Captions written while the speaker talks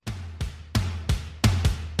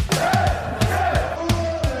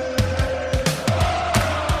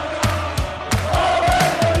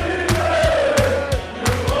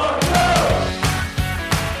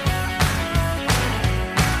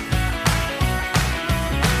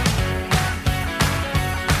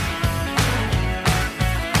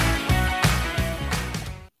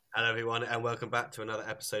everyone, and welcome back to another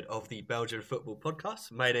episode of the Belgian Football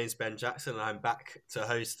Podcast. My name's Ben Jackson, and I'm back to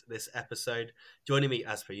host this episode. Joining me,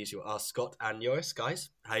 as per usual, are Scott and Joris. Guys,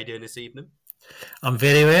 how are you doing this evening? I'm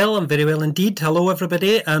very well indeed. Hello,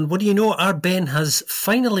 everybody. And what do you know? Our Ben has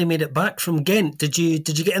finally made it back from Ghent. Did you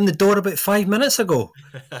get in the door about 5 minutes ago?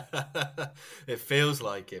 It feels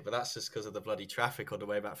like it, but that's just because of the bloody traffic on the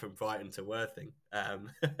way back from Brighton to Worthing.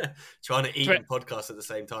 Trying to eat and podcast at the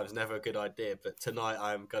same time is never a good idea, but tonight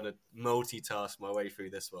I'm going to multitask my way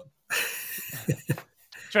through this one.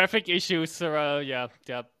 Traffic issues are, yeah.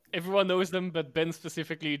 Everyone knows them, but Ben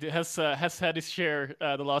specifically has had his share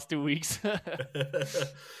the last 2 weeks.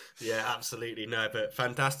 Yeah, absolutely. No, but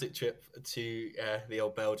fantastic trip to the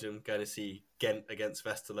old Belgium, going to see Ghent against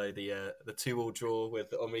Westerlo, the 2-2 draw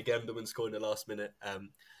with Omri Gendelman scoring the last minute.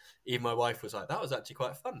 Even my wife was like, that was actually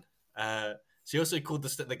quite fun. She also called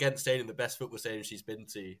the Ghent Stadium the best football stadium she's been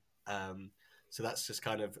to. So that's just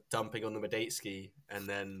kind of dumping on the Medeitsky and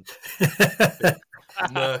then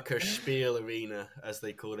Merker Spiel Arena, as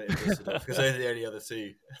they call it in Düsseldorf, because those are the only other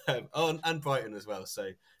two. And Brighton as well.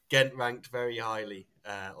 So Ghent ranked very highly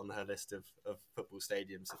on her list of football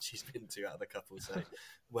stadiums that she's been to out of the couple. So,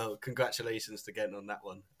 well, congratulations to Ghent on that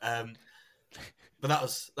one. But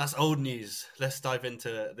that's old news. Let's dive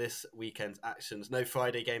into this weekend's actions. No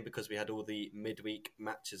Friday game because we had all the midweek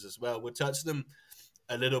matches as well. We'll touch them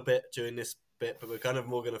a little bit during this bit, but we're kind of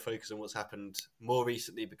more going to focus on what's happened more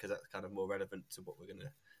recently because that's kind of more relevant to what we're going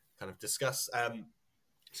to kind of discuss. To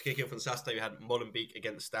kick off on Saturday, we had Molenbeek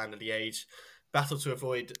against Standard Liège. Battle to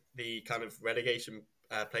avoid the kind of relegation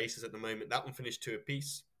places at the moment. That one finished 2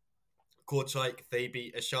 apiece. Kortrijk, they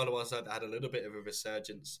beat a Charleroi side that had a little bit of a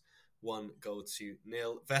resurgence, 1-0.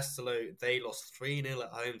 Westerlo, they lost 3-0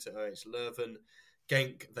 at home to OH Leuven.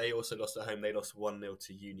 Genk, they also lost at home. They lost 1-0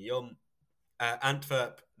 to Union.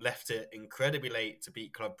 Antwerp left it incredibly late to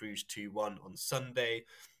beat Club Brugge 2-1 on Sunday.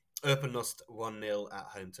 Eupen lost 1-0 at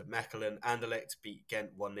home to Mechelen. Anderlecht beat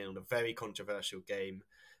Ghent 1-0 in a very controversial game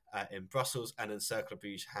in Brussels. And then Cercle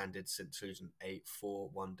Brugge handed Sint-Truiden a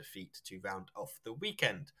 4-1 defeat to round off the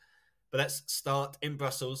weekend. But let's start in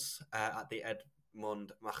Brussels at the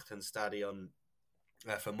Edmond Martin Stadion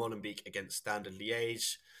for Molenbeek against Standard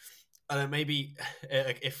Liège. Maybe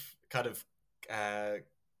if kind of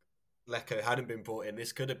Lecco hadn't been brought in,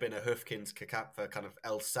 this could have been a Hufkins Kakapva kind of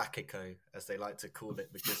El Sakiko, as they like to call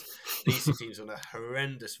it, because these two teams on a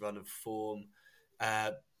horrendous run of form.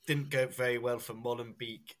 Didn't go very well for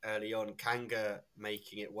Molenbeek early on. Kanga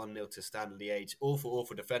making it 1-0 to Standard Liège. Awful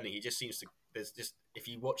defending. He just seems to... There's just, if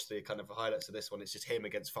you watch the kind of highlights of this one, it's just him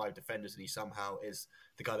against 5 defenders, and he somehow is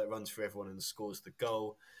the guy that runs for everyone and scores the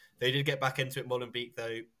goal. They did get back into it, Molenbeek,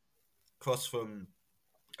 though. Cross from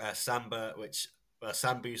Sambu, which I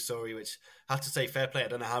have to say, fair play. I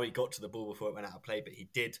don't know how he got to the ball before it went out of play, but he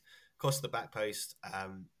did cross the back post.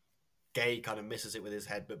 Gay kind of misses it with his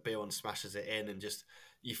head, but Bion smashes it in, and just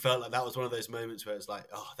you felt like that was one of those moments where it's like,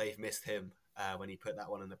 oh, they've missed him when he put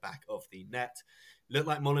that one in the back of the net. Looked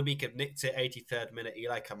like Molenbeek had nicked it, 83rd minute.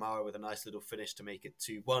 Eli Kamara with a nice little finish to make it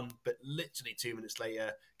 2-1, but literally 2 minutes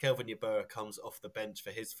later, Kelvin Yeboah comes off the bench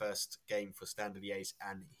for his first game for Standard Liège,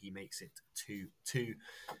 and he makes it 2-2.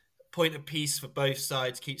 Point of peace for both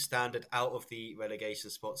sides, keep Standard out of the relegation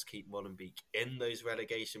spots, keep Molenbeek in those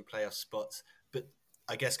relegation playoff spots. But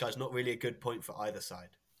I guess, guys, not really a good point for either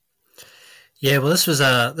side. Yeah, well, this was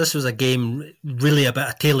a game really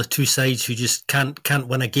about a tale of two sides who just can't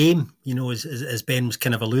win a game. You know, as Ben was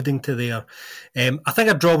kind of alluding to there. I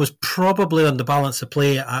think a draw was probably on the balance of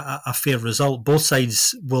play a fair result. Both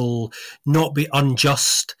sides will not be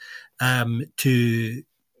unjust to,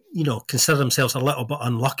 consider themselves a little bit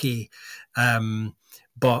unlucky.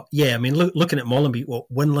 But yeah, I mean, looking at Molenbeek,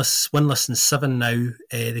 winless in 7 now.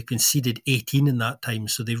 They've conceded 18 in that time,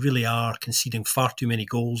 so they really are conceding far too many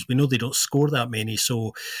goals. We know they don't score that many,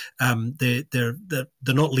 so they're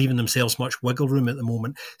not leaving themselves much wiggle room at the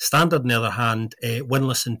moment. Standard, on the other hand,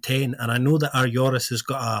 winless in 10, and I know that our Joris has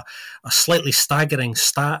got a slightly staggering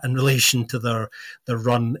stat in relation to their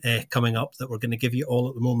run coming up that we're going to give you all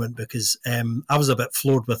at the moment, because I was a bit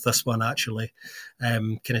floored with this one actually.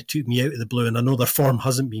 Kind of took me out of the blue, and I know their form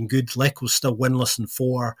hasn't been good. Lecco's still winless in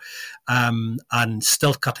 4 and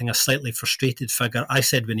still cutting a slightly frustrated figure. I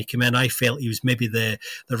said when he came in, I felt he was maybe the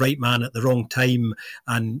right man at the wrong time.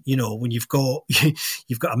 And, when you've got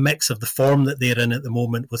a mix of the form that they're in at the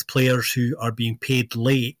moment with players who are being paid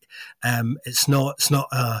late, it's not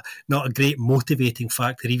a great motivating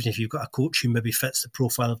factor, even if you've got a coach who maybe fits the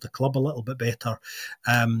profile of the club a little bit better.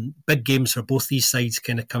 Big games for both these sides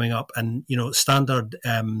kind of coming up. And, Standard,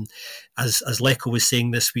 as Lecco Leco was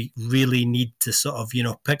saying this week, really need to sort of,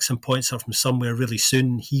 pick some points up from somewhere really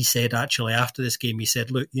soon. He said, actually, after this game, he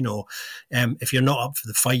said, look, if you're not up for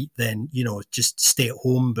the fight, then, just stay at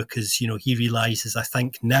home, because, he realises, I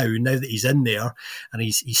think now that he's in there and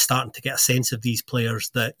he's starting to get a sense of these players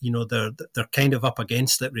that, they're kind of up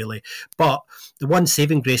against it, really. But the one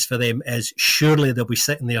saving grace for them is surely they'll be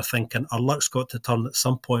sitting there thinking, our luck's got to turn at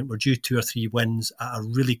some point. We're due 2 or 3 wins at a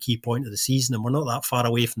really key point of the season, and we're not that far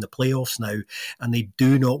away from the playoffs now, and they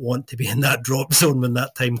do not want to be in that drop zone when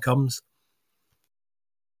that time comes.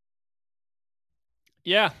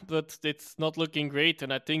 Yeah, but it's not looking great,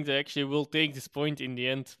 and I think they actually will take this point in the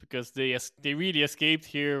end, because they really escaped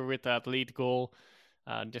here with that late goal.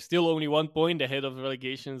 They're still only 1 point ahead of the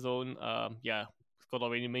relegation zone. Scott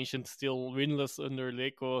already mentioned, still winless under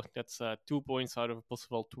Leco. That's 2 points out of a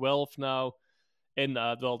possible 12 now. And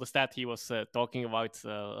the stat he was talking about,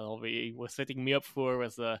 he was setting me up for,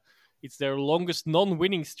 was it's their longest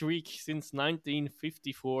non-winning streak since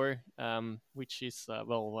 1954, which is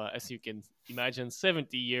as you can imagine,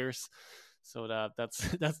 70 years. So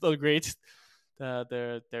that's not great.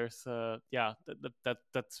 That's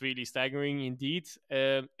really staggering indeed.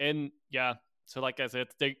 So like I said,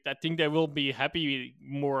 I think they will be happy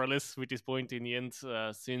more or less with this point in the end,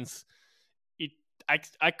 since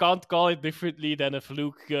I can't call it differently than a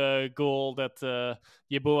fluke goal that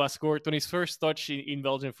Yeboah scored on his first touch in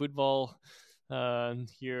Belgian football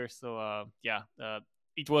here. So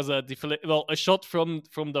it was a shot from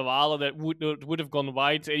the Wale that would have gone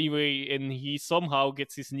wide anyway, and he somehow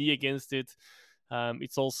gets his knee against it.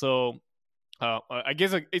 It's also, I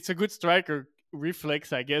guess, it's a good striker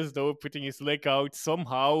reflex, I guess, though, putting his leg out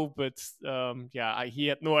somehow, but he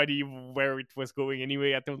had no idea where it was going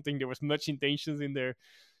anyway. I don't think there was much intentions in there,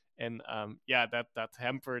 and that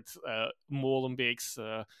hampered Molenbeek's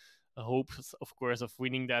hopes, of course, of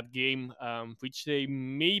winning that game, which they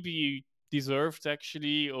maybe deserved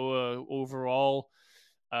actually overall.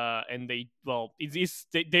 And they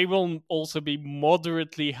will also be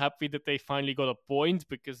moderately happy that they finally got a point,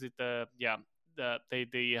 because it's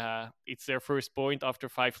their first point after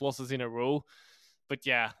 5 losses in a row. But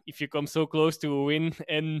if you come so close to a win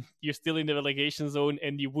and you're still in the relegation zone,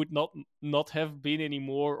 and you would not have been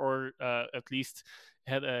anymore, or at least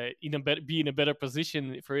had be in a better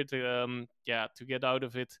position for it to get out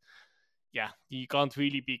of it. You can't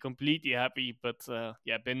really be completely happy. But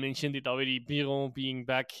Ben mentioned it already. Biron being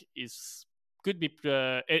back could be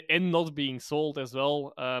and not being sold as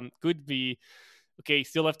well. Could be okay.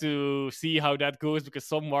 Still have to see how that goes, because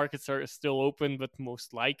some markets are still open, but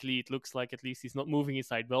most likely it looks like at least he's not moving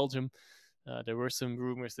inside Belgium. There were some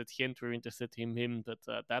rumors that Gent were interested in him, but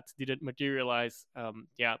that didn't materialize.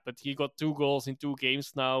 But he got 2 goals in 2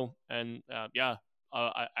 games now, and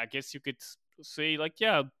I guess you could say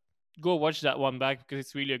go watch that one back, because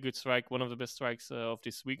it's really a good strike, one of the best strikes of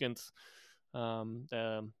this weekend.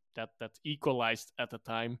 That equalized at the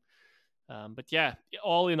time. But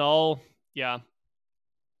all in all,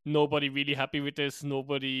 nobody really happy with this.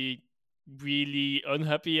 Nobody really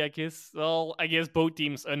unhappy, I guess. Well, I guess both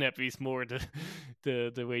teams unhappy is more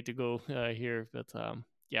the way to go here. But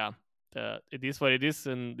it is what it is,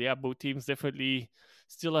 and both teams definitely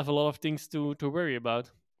still have a lot of things to worry about.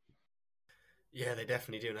 Yeah, they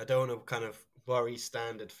definitely do, and I don't want to kind of worry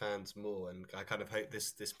Standard fans more, and I kind of hope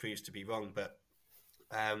this proves to be wrong. But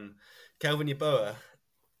Kelvin Yeboah,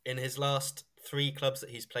 in his last 3 clubs that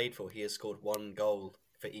he's played for, he has scored 1 goal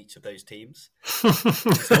for each of those teams.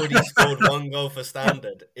 He's already scored 1 goal for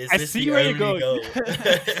Standard. Is this the only goal?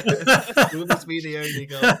 Will this be the only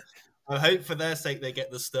goal? I hope for their sake they get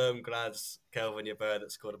the Sturm Graz Kelvin Yeboah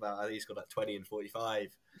that scored I think he scored like 20 and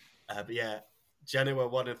 45. Genoa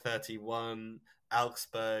 1 in 31,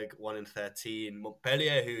 Augsburg 1 in 13,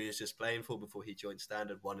 Montpellier, who he was just playing for before he joined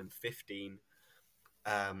Standard, 1 in 15.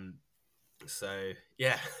 That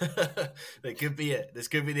could be it. This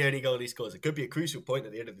could be the only goal he scores. It could be a crucial point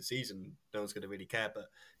at the end of the season. No one's going to really care, but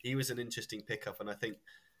he was an interesting pickup, and I think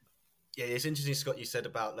it's interesting, Scott, you said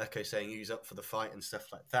about Leco saying he's up for the fight and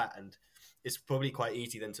stuff like that, and it's probably quite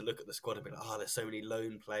easy then to look at the squad and be like, there's so many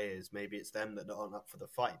lone players, maybe it's them that aren't up for the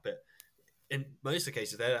fight, but in most of the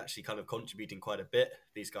cases, they're actually kind of contributing quite a bit,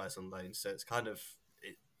 these guys on loan. So it's kind of,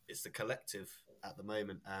 it's the collective at the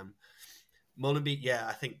moment. Molenbeek,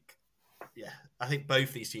 I think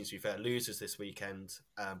both these teams, to be fair, losers this weekend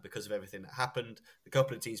because of everything that happened. The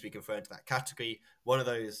couple of teams we can throw into that category, one of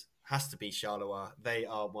those has to be Charleroi. They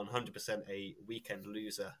are 100% a weekend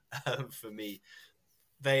loser for me.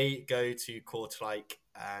 They go to Kortrijk,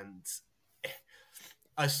 and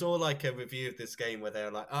I saw like a review of this game where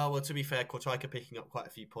they're like, oh, well, to be fair, Kortrijk are picking up quite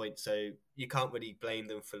a few points, so you can't really blame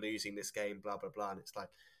them for losing this game, blah, blah, blah. And it's like,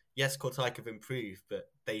 yes, Kortrijk have improved, but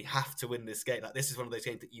they have to win this game. Like, this is one of those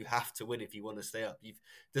games that you have to win if you want to stay up. It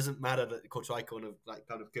doesn't matter that Kortrijk are on a like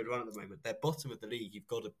kind of good run at the moment. They're bottom of the league. You've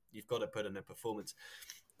got to put in a performance,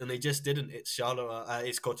 and they just didn't. It's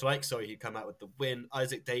it's Kortrijk, sorry, who come out with the win.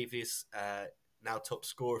 Isaac Davies, now top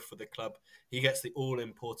scorer for the club, he gets the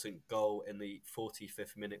all-important goal in the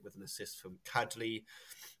 45th minute with an assist from Cadley.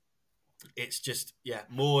 It's just,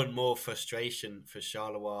 more and more frustration for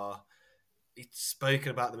Charleroi. It's spoken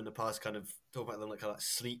about them in the past, kind of talk about them like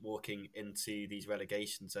sleepwalking into these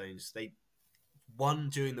relegation zones. They won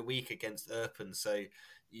during the week against Eupen, so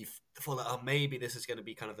you thought like, oh, maybe this is going to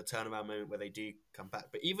be kind of the turnaround moment where they do come back.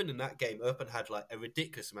 But even in that game, Eupen had like a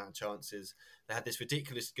ridiculous amount of chances. They had this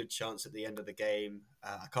ridiculous good chance at the end of the game.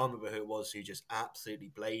 I can't remember who it was who just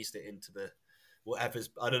absolutely blazed it into the whatever's,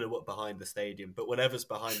 I don't know what behind the stadium, but whatever's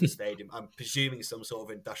behind the stadium, I'm presuming some sort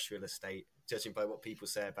of industrial estate, judging by what people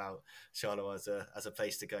say about Charleroi as a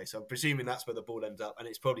place to go. So I'm presuming that's where the ball ends up, and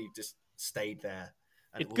it's probably just stayed there.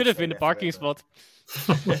 It could have been a parking spot.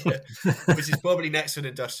 Which is probably next to an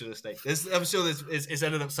industrial estate. I'm sure it's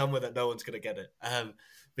ended up somewhere that no one's going to get it. But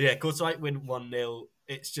yeah, Kortrijk win 1-0.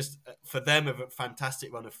 It's just, for them, a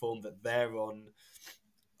fantastic run of form that they're on.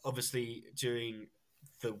 Obviously, during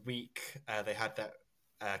the week, they had that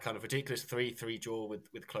kind of ridiculous 3-3 draw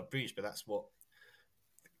with Club Brugge, but that's what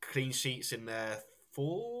clean sheets in their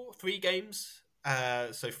 3 games.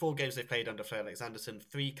 So 4 games they played under Fleur Alexanderson,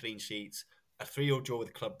 3 clean sheets, a 3-3 draw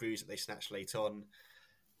with Club Brugge that they snatched late on.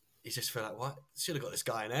 You just feel like, what? Should have got this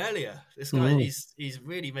guy in earlier. This guy, he's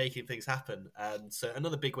really making things happen. And so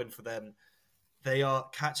another big win for them. They are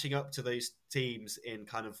catching up to those teams in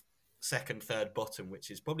kind of second, third, bottom,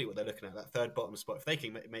 which is probably what they're looking at, that third bottom spot. If they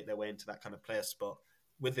can make their way into that kind of player spot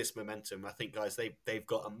with this momentum, I think, guys, they've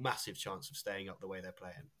got a massive chance of staying up the way they're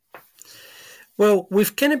playing. Well,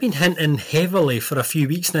 we've kind of been hinting heavily for a few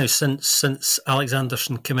weeks now since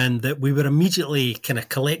Alexanderson came in that we were immediately kind of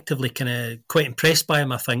collectively kind of quite impressed by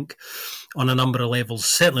him, I think, on a number of levels.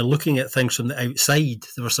 Certainly looking at things from the outside,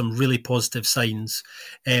 there were some really positive signs.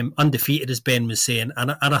 Undefeated, as Ben was saying,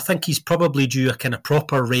 and I think he's probably due a kind of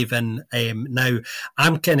proper rave-in now.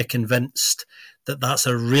 I'm kind of convinced that that's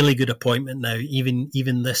a really good appointment now,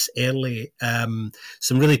 even this early. Some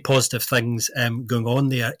really positive things going on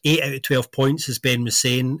there. 8 out of 12 points, as Ben was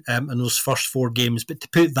saying, in those first 4 games. But to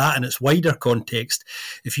put that in its wider context,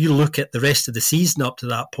 if you look at the rest of the season up to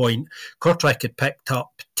that point, Kortrijk had picked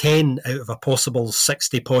up 10 out of a possible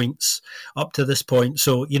 60 points up to this point.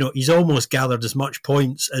 So, he's almost gathered as much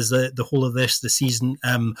points as the whole of the season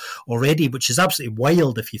already, which is absolutely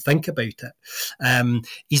wild if you think about it.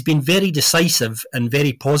 He's been very decisive and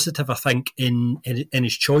very positive, I think, in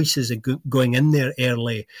his choices and going in there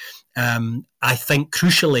early. I think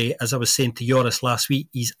crucially, as I was saying to Joris last week,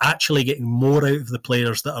 he's actually getting more out of the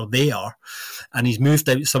players that are there, and he's moved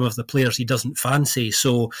out some of the players he doesn't fancy.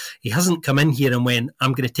 So he hasn't come in here and went,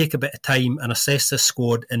 I'm going to take a bit of time and assess this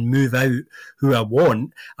squad and move out who I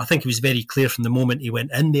want. I think it was very clear from the moment he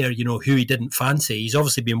went in there, who he didn't fancy. He's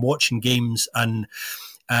obviously been watching games and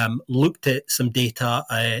looked at some data,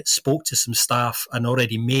 spoke to some staff, and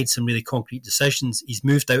already made some really concrete decisions. He's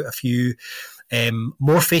moved out a few.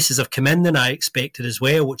 More faces have come in than I expected as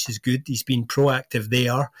well, which is good. He's been proactive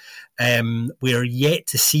there. We're yet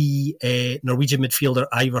to see Norwegian midfielder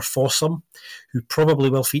Ivar Fossum, who probably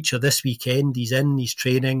will feature this weekend. He's in, he's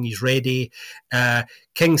training, he's ready.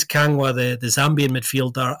 Kings Kangwa, the Zambian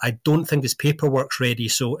midfielder, I don't think his paperwork's ready.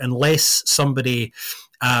 So unless somebody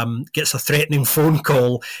gets a threatening phone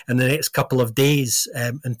call in the next couple of days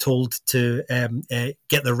and told to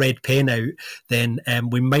get the red pen out, then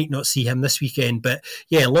we might not see him this weekend. But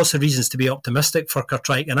yeah, lots of reasons to be optimistic for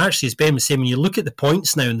Kortrijk. And actually, as Ben was saying, when you look at the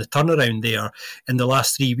points now and the turnaround there in the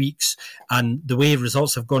last 3 weeks and the way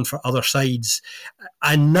results have gone for other sides,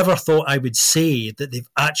 I never thought I would say that they've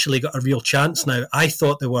actually got a real chance now. I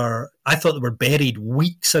thought they were buried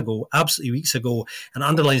weeks ago, absolutely weeks ago, and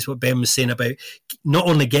underlines what Ben was saying about not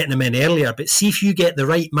only getting them in earlier, but see if you get the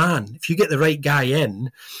right man, if you get the right guy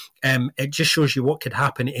in, it just shows you what could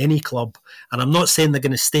happen at any club. And I'm not saying they're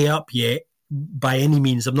going to stay up yet by any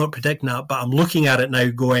means. I'm not predicting that, but I'm looking at it now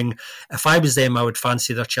going, if I was them, I would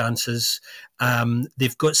fancy their chances.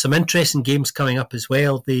 They've got some interesting games coming up as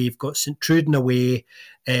well. They've got St. Truden away,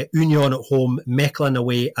 Union at home, Mechelen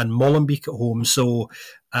away, and Molenbeek at home. So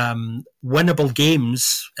winnable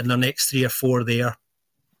games in their next 3 or 4 there.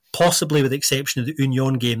 possibly with the exception of the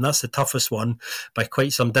Union game. That's the toughest one by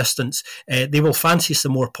quite some distance. They will fancy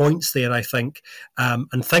some more points there, I think,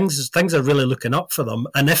 and things are really looking up for them.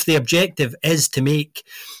 And if the objective is to make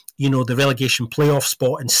the relegation playoff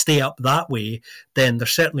spot and stay up that way, then they're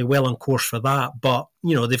certainly well on course for that. But,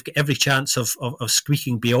 they've got every chance of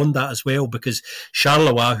squeaking beyond that as well, because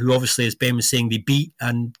Charleroi, who obviously, as Ben was saying, they beat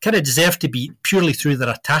and kind of deserve to beat purely through their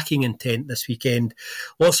attacking intent this weekend.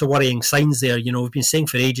 Lots of worrying signs there. We've been saying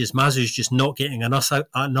for ages, Mazu's just not getting enough out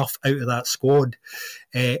of that squad.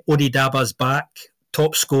 Odi Daba's back.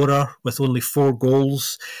 Top scorer with only 4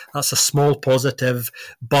 goals. That's a small positive,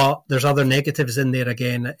 but there's other negatives in there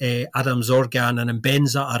again. Adam Zorgan and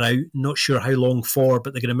Mbenza are out. Not sure how long for,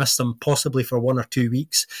 but they're going to miss them possibly for 1 or 2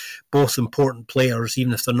 weeks. Both important players,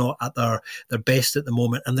 even if they're not at their best at the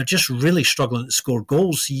moment. And they're just really struggling to score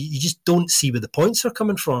goals. You just don't see where the points are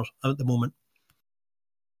coming from at the moment.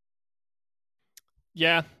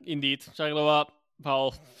 Yeah, indeed. Charleroi,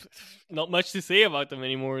 well, not much to say about them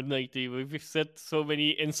anymore. Like we've said so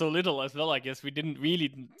many and so little as well. I guess we didn't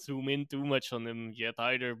really zoom in too much on them yet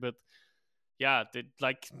either. But yeah,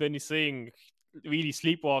 like Ben is saying, really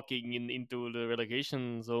sleepwalking into the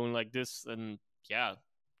relegation zone like this, and yeah,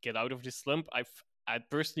 get out of this slump. I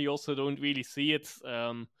personally also don't really see it.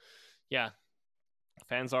 Yeah,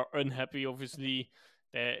 fans are unhappy, obviously.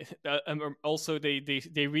 Also,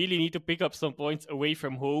 they really need to pick up some points away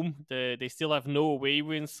from home. They still have no away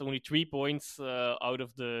wins, only 3 points out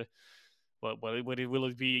of the will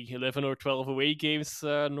it be 11 or 12 away games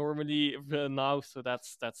normally now? So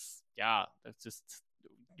that's just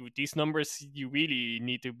with these numbers, you really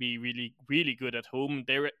need to be really, really good at home.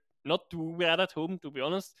 They're not too bad at home, to be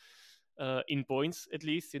honest, in points at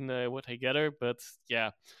least in what I gather. But yeah,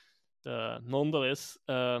 nonetheless.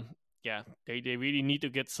 They really need to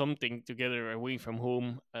get something together away from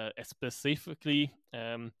home, specifically.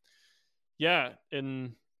 And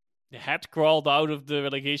they had crawled out of the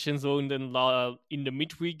relegation zone then in the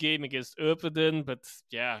midweek game against Eupen, but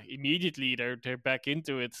yeah, immediately they're back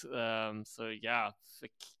into it.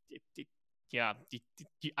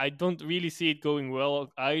 I don't really see it going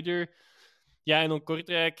well either. Yeah, and on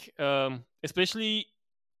Kortrijk, especially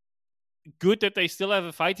good that they still have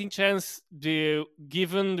a fighting chance.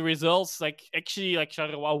 Given the results, like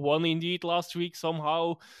Charleroi won indeed last week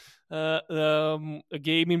somehow. A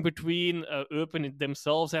game in between. Eupen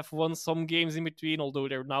themselves have won some games in between, although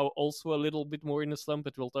they're now also a little bit more in a slump,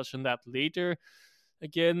 but we'll touch on that later.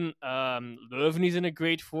 Again, Leuven is in a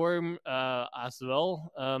great form as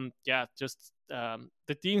well.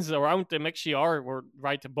 The teams around them actually were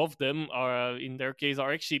right above them, in their case,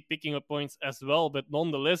 are actually picking up points as well. But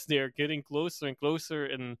nonetheless, they're getting closer and closer,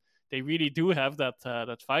 and they really do have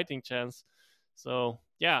that fighting chance. So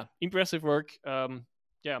yeah, impressive work.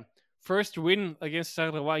 First win against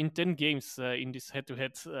Charleroi in 10 games in this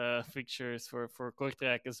head-to-head fixtures for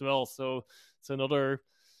Kortrijk as well. So it's another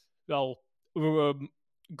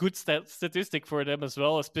good statistic for them as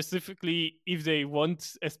well, specifically if they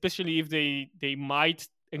want, especially if they might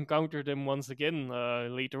encounter them once again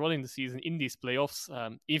later on in the season in these playoffs,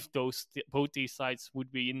 if both these sides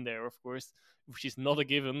would be in there, of course, which is not a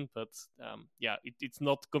given, but it's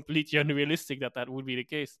not completely unrealistic that would be the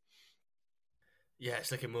case. Yeah,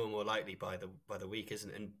 it's looking more and more likely by the week,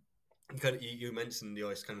 isn't it? And you mentioned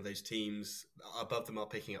kind of those teams above them are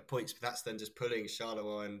picking up points, but that's then just pulling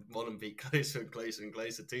Charleroi and Molenbeek closer and closer and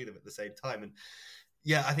closer to them at the same time. And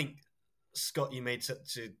yeah, I think Scott, you made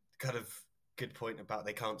such a kind of good point about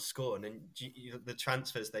they can't score, and then the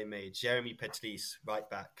transfers they made: Jeremy Petlis, right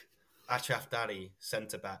back; Achraf Dali,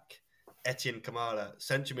 centre back; Etienne Kamara,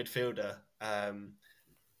 central midfielder.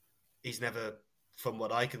 He's never, from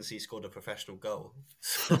what I can see, scored a professional goal.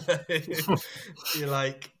 You're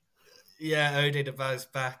like, yeah, Ode Deval's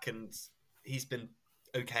back and he's been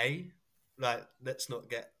okay. Like, let's not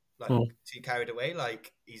get too carried away.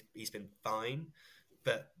 Like, he's been fine,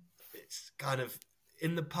 but it's kind of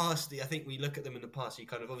in the past. I think we look at them in the past. You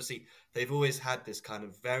kind of obviously they've always had this kind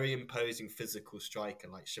of very imposing physical striker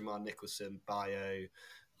like Shamar Nicholson, Bayo.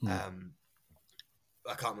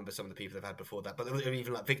 I can't remember some of the people they've had before that, but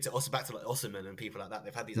even like Victor, also back to like Osman and people like that.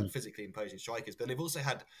 They've had these physically imposing strikers, but they've also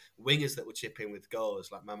had wingers that would chip in with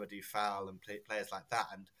goals, like Mamadou Fall and players like that.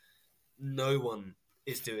 And no one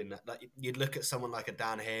is doing that. Like you'd look at someone like a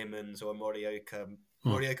Dan Heymans or a Morioka.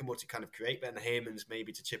 Morioka more to kind of create, but then Heymans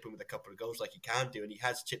maybe to chip in with a couple of goals, like he can do, and he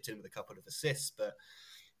has chipped in with a couple of assists. But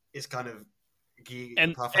it's kind of he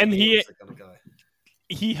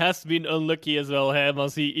has been unlucky as well.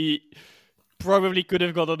 Heymans, he probably could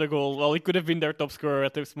have gotten a goal. Well, he could have been their top scorer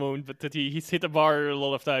at this moment, but that he's hit a bar a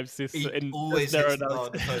lot of times. He always hits the bar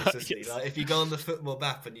on the post, doesn't he? Yes. Like, if you go on the football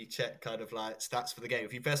map and you check kind of like stats for the game,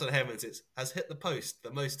 if you press on Hemmings, it's has hit the post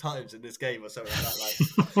the most times in this game or something like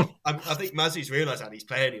that. Like, I think Mazzi's realised that and he's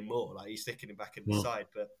playing him more. Like, he's sticking him back in the side.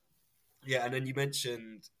 But yeah, and then you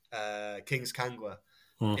mentioned Kings Kangwa.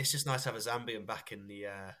 It's just nice to have a Zambian back in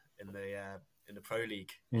the Pro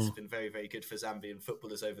League. It's been very, very good for Zambian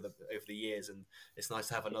footballers over the years, and it's nice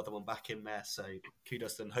to have another one back in there. So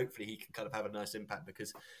kudos to him. Hopefully he can kind of have a nice impact,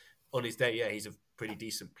 because on his day, yeah, he's a pretty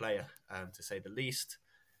decent player, to say the least.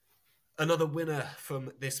 Another winner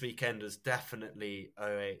from this weekend was definitely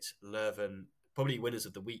 08 Leuven, probably winners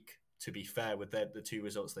of the week. To be fair, with the two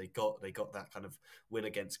results they got that kind of win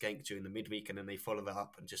against Genk during the midweek, and then they followed that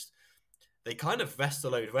up and just. They kind of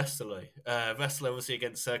Westerlo'd Westerlo. Westerlo, obviously,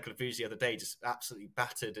 against Cercle Bruges the other day, just absolutely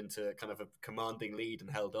battered into kind of a commanding lead and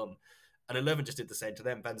held on. And 11 just did the same to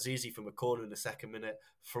them. Banzuzi from a corner in the second minute.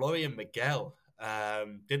 Florian Miguel,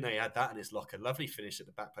 didn't know he had that in his locker. Lovely finish at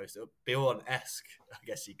the back post. Bjorn-esque, I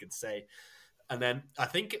guess you could say. And then I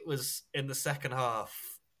think it was in the second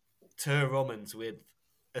half, Ter Romans with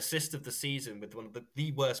assist of the season with one of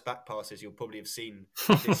the worst back passes you'll probably have seen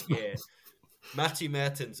this year. Matthew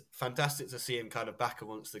Mertens, fantastic to see him kind of back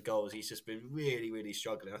amongst the goals. He's just been really, really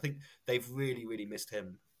struggling. I think they've really, really missed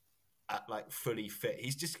him at like fully fit.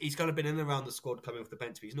 He's kind of been in and around the squad coming off the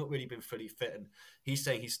bench, but he's not really been fully fit. And he's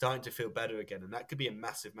saying he's starting to feel better again. And that could be a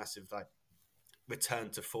massive, massive like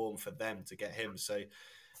return to form for them to get him. So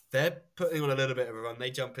they're putting on a little bit of a run.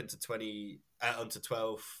 They jump into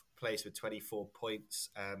 12th place with 24 points.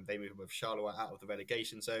 They move with Charleroi out of the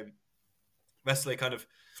relegation zone. Wesley kind of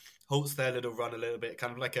halts their little run a little bit,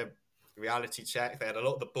 kind of like a reality check. They had a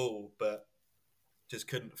lot of the ball, but just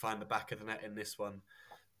couldn't find the back of the net in this one.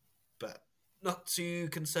 But not too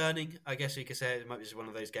concerning, I guess you could say. It might be just one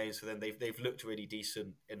of those games for them. They've looked really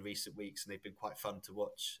decent in recent weeks, and they've been quite fun to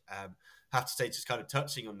watch. Have to say, just kind of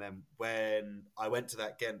touching on them, when I went to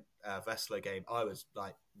that Ghent Westerlo game, I was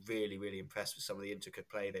like really, really impressed with some of the intricate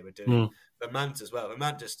play they were doing. Vermant as well.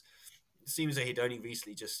 Vermant just seems like he'd only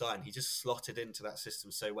recently just signed. He just slotted into that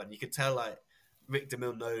system so well. And you could tell like Rick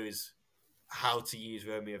DeMille knows how to use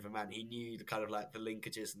Romeo Vermant. He knew the kind of like the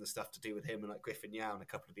linkages and the stuff to do with him and like Griffin Yao and a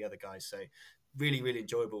couple of the other guys. So really, really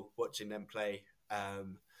enjoyable watching them play.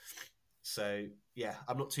 So yeah,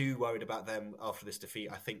 I'm not too worried about them after this defeat.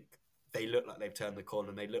 I think they look like they've turned the corner,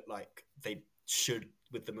 and they look like they should,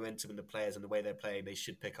 with the momentum and the players and the way they're playing, they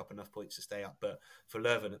should pick up enough points to stay up. But for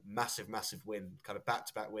Leuven, massive, massive win, kind of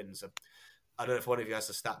back-to-back wins. I don't know if one of you has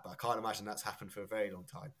a stat, but I can't imagine that's happened for a very long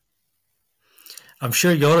time. I'm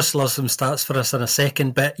sure Joris will have some stats for us in a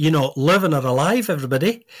second, but, you know, Leuven are alive,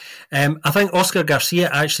 everybody. I think Oscar Garcia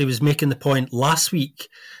actually was making the point last week,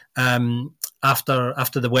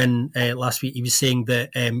 after the win last week. He was saying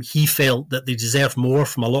that he felt that they deserve more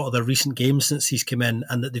from a lot of their recent games since he's come in,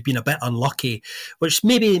 and that they've been a bit unlucky, which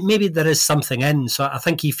maybe there is something in. So I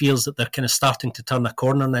think he feels that they're kind of starting to turn a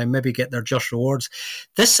corner now, maybe get their just rewards.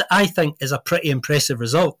 This, I think, is a pretty impressive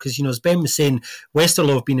result because, you know, as Ben was saying,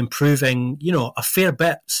 Westerlo have been improving, you know, a fair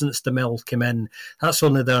bit since DeMille came in. That's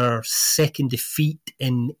only their second defeat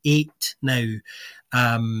in 8 now.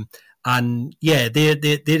 And yeah,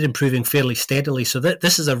 they're improving fairly steadily. So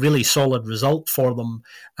this is a really solid result for them.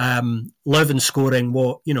 Leuven scoring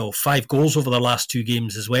 5 goals over their last 2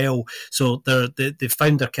 games as well. So they've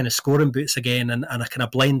found their kind of scoring boots again, and a kind of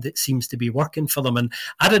blend that seems to be working for them. And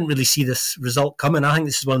I didn't really see this result coming. I think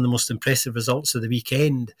this is one of the most impressive results of the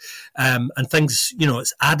weekend. And things, you know,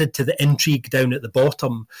 it's added to the intrigue down at the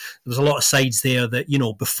bottom. There was a lot of sides there that, you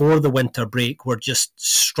know, before the winter break were just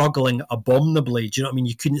struggling abominably. Do you know what I mean?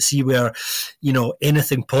 You couldn't see where, you know,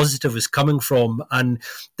 anything positive was coming from, and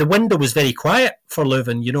the window was very quiet for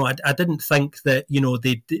Leuven. You know, I didn't think that, you know,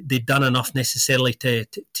 they'd done enough necessarily to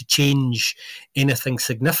change anything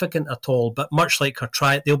significant at all. But much like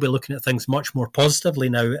Cartwright, they'll be looking at things much more positively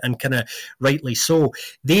now, and kind of rightly so.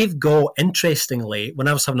 They've got, interestingly, when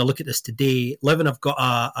I was having a look at this today, Leuven have got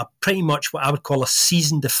a pretty much what I would call a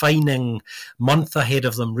season-defining month ahead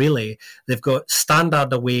of them, really. They've got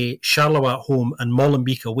Standard away, Charleroi at home, and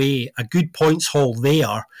Molenbeek away. A good points haul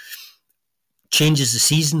there changes the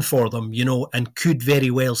season for them, you know, and could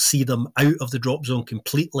very well see them out of the drop zone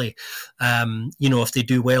completely. You know, if they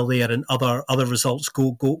do well there and other results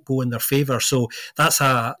go in their favour. So that's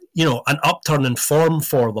an upturn in form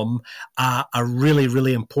for them, a really,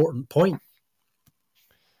 really important point.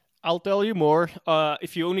 I'll tell you more.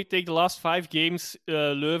 If you only take the last 5 games,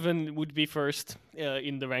 Leuven would be first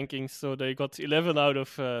in the rankings. So they got 11 out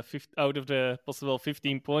of the possible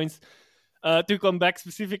 15 points. to come back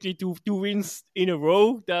specifically to 2 wins in a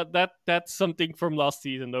row. That's something from last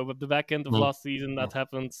season, though. But the back end of last season, that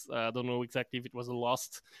happened. I don't know exactly if it was the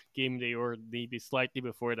last game day or maybe slightly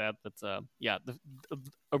before that. But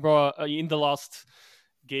in the last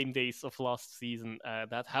game days of last season,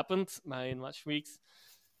 that happened in match weeks.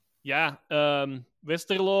 Yeah,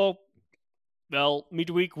 Westerlo. Well,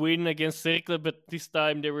 midweek win against Cercle, but this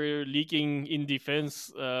time they were leaking in defense.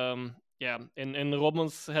 And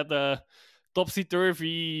Rommels had a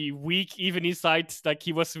topsy-turvy week, even inside. Like,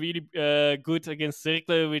 he was really good against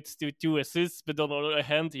Cercle with two assists, but on the other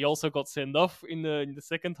hand, he also got sent off in the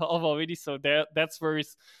second half already. So that's where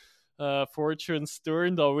his fortunes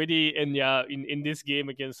turned already. And in this game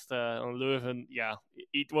against Leuven,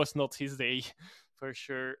 it was not his day. For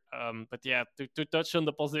sure. To touch on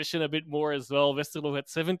the possession a bit more as well, Westerlo had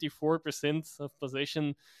 74% of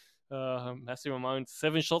possession, massive amount,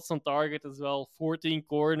 7 shots on target as well, 14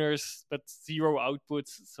 corners, but 0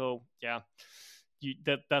 outputs. So,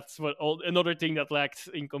 that's another thing that lacked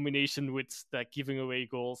in combination with that giving away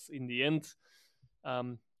goals in the end.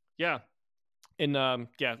 Leuven,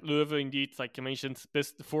 indeed, like I mentioned,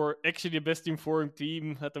 the best informed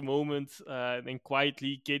team at the moment, and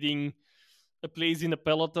quietly getting a place in the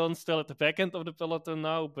peloton, still at the back end of the peloton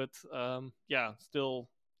now, but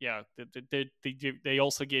they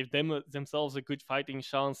also gave themselves a good fighting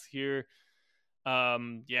chance here.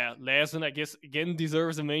 Laersen, I guess, again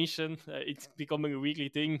deserves a mention. It's becoming a weekly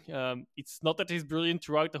thing. It's not that he's brilliant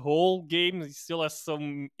throughout the whole game. He still has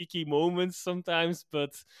some icky moments sometimes,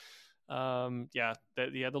 but that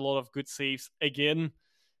he had a lot of good saves again.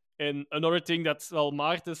 And another thing that's,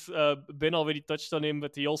 Maarten's Ben already touched on him,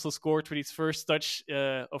 but he also scored with his first touch,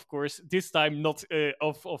 of course, this time not in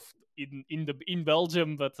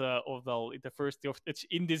Belgium, but in the first touch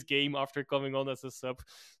in this game after coming on as a sub.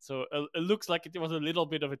 So it looks like it was a little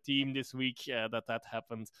bit of a team this week that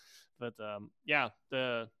happened. But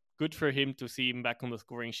good for him to see him back on the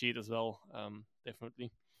scoring sheet as well,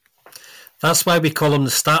 definitely. That's why we call him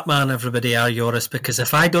the stat man, everybody, Joris, because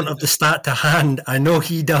if I don't have the stat to hand, I know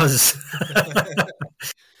he does.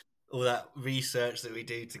 All that research that we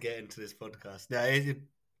do to get into this podcast. No,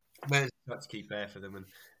 it's to keep fair for them, and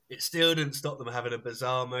it still didn't stop them having a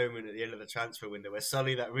bizarre moment at the end of the transfer window where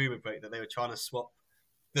suddenly that rumour broke that they were trying to swap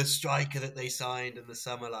the striker that they signed in the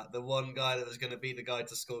summer, like the one guy that was going to be the guy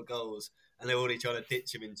to score goals, and they were already trying to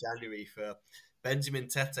ditch him in January for Benjamin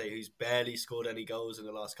Tete, who's barely scored any goals in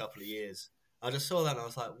the last couple of years. I just saw that and I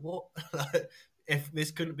was like, what? If this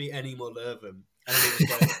couldn't be any more Leuven. And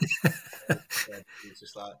then he was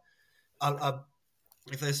just like,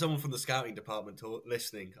 if there's someone from the scouting department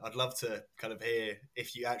listening, I'd love to kind of hear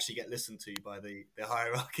if you actually get listened to by the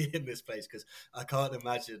hierarchy in this place, because I can't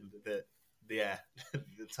imagine that the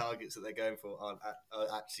targets that they're going for are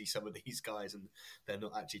actually some of these guys, and they're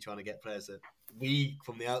not actually trying to get players that we,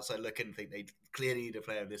 from the outside looking, think they clearly need a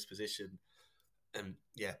player in this position. And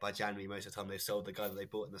by January, most of the time they've sold the guy that they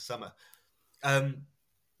bought in the summer.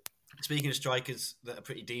 Speaking of strikers that are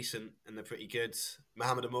pretty decent and they're pretty good,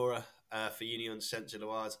 Mohamed Amoura for Union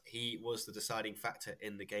Saint-Gilloise, he was the deciding factor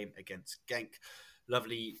in the game against Genk.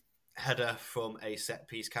 Lovely header from a set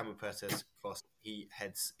piece. Cameron Pertes cross, he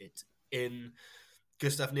heads it in.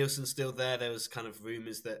 Gustav Nielsen's still there. There was kind of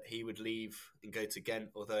rumours that he would leave and go to Ghent,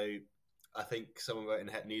 although I think someone wrote in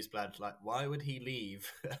Het Nieuwsblad, like, why would he leave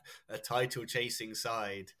a title-chasing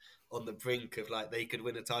side on the brink of, like, they could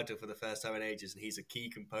win a title for the first time in ages, and he's a key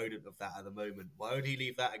component of that at the moment. Why would he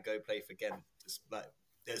leave that and go play for Ghent?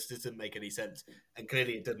 This didn't make any sense. And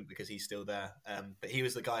clearly it didn't, because he's still there. But he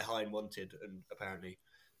was the guy Hein wanted, and apparently.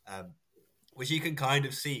 Which you can kind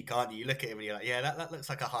of see, can't you? You look at him and you're like, yeah, that looks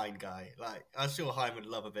like a Hein guy. Like, I'm sure Hein would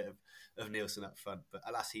love a bit of Nielsen up front, but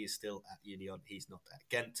alas, he is still at Union. He's not at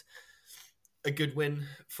Ghent. A good win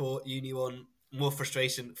for Union. More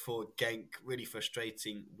frustration for Genk. Really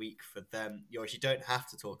frustrating week for them. Joris, you don't have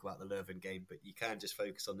to talk about the Leuven game, but you can just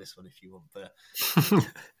focus on this one if you want. But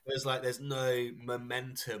there's no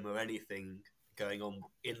momentum or anything going on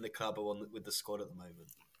in the club or with the squad at the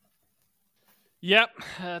moment. Yep,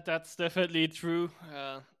 that's definitely true.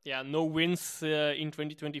 No wins in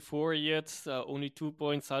 2024 yet. Only 2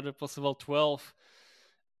 points out of possible 12.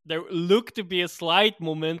 There looked to be a slight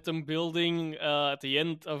momentum building at the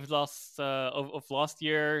end of last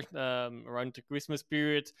year, around the Christmas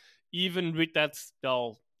period, even with that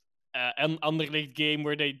an Anderlecht game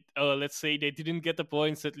where they, let's say, they didn't get the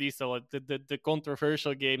points, at least the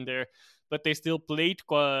controversial game there, but they still played.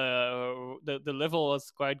 The level was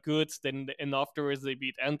quite good. And afterwards they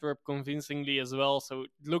beat Antwerp convincingly as well. So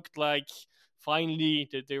it looked like finally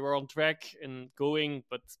that they were on track and going,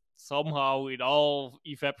 but somehow it all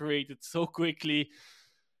evaporated so quickly.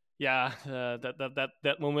 Yeah,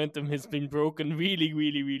 that momentum has been broken really,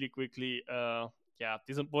 really, really quickly. Yeah,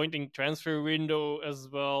 disappointing transfer window as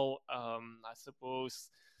well. I suppose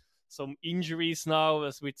some injuries now,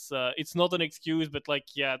 as which it's not an excuse, but like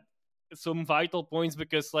yeah, some vital points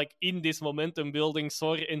because like in this momentum building,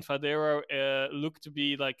 Sor and Fadera look to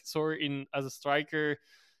be like Sor in as a striker,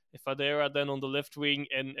 Fadera then on the left wing,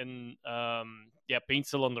 and yeah,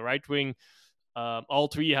 Paintsel on the right wing. All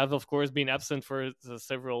three have, of course, been absent for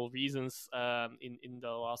several reasons in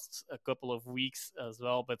the last couple of weeks as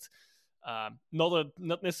well. But not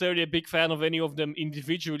necessarily a big fan of any of them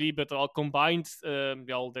individually, but all combined,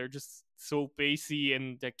 well, they're just so pacey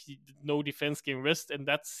and no defense can rest, and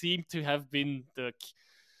that seemed to have been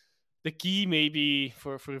the key maybe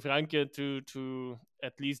for Franke to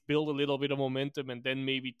at least build a little bit of momentum and then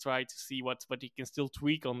maybe try to see what he can still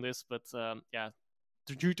tweak on this. But yeah,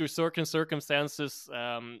 due to certain circumstances,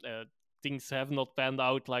 things have not panned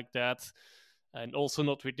out like that, and also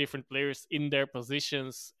not with different players in their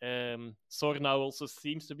positions. Sor now also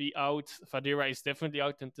seems to be out. Fadera is definitely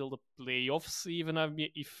out until the playoffs, even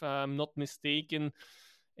if I'm not mistaken.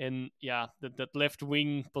 And yeah, that left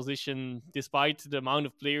wing position, despite the amount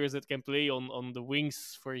of players that can play on the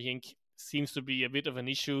wings for Genk, seems to be a bit of an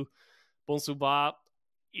issue. Bonsuba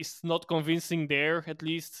is not convincing there, at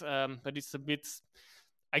least, but it's a bit.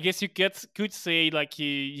 I guess you could say like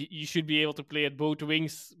you should be able to play at both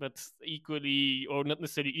wings, but equally, or not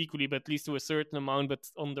necessarily equally, but at least to a certain amount. But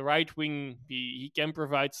on the right wing, he can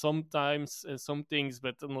provide sometimes some things,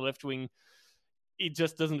 but on the left wing, it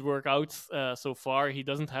just doesn't work out so far. He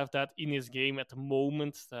doesn't have that in his game at the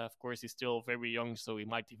moment. Of course, he's still very young, so he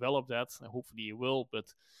might develop that. Hopefully, he will, but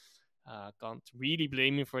can't really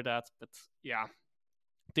blame him for that. But yeah,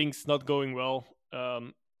 things not going well.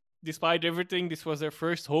 Despite everything, this was their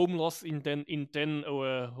first home loss in 10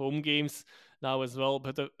 home games now as well.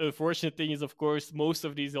 But the unfortunate thing is, of course, most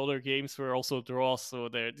of these other games were also draws. So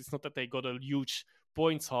it's not that they got a huge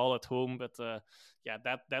points haul at home, but yeah,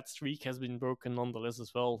 that streak has been broken nonetheless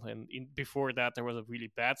as well. And before that, there was a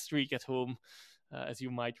really bad streak at home, as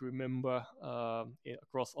you might remember,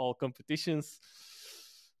 across all competitions.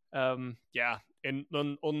 Yeah, and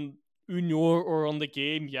on Unior or on the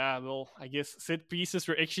game, yeah, well, I guess set pieces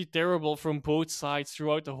were actually terrible from both sides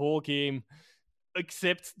throughout the whole game,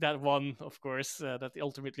 except that one, of course, that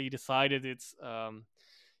ultimately decided it.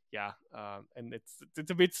 Yeah, and it's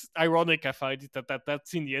a bit ironic. I find it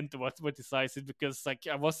that's in the end what decides it, because like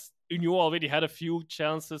Union already had a few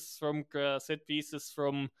chances from set pieces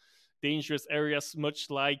from dangerous areas, much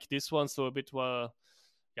like this one, so a bit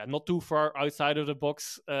yeah, not too far outside of the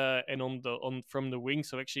box, and from the wing.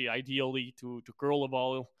 So actually, ideally to curl the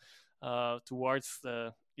ball towards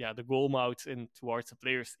the goal mouth and towards the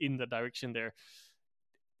players in the direction there.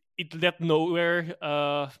 It led nowhere,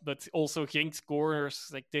 but also Genk's corners,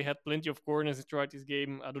 like they had plenty of corners throughout this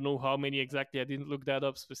game. I don't know how many exactly. I didn't look that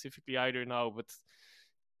up specifically either now, but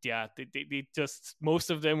yeah, they just, most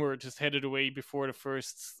of them were just headed away before the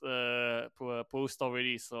first post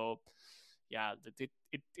already. So yeah,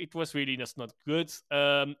 it was really just not good.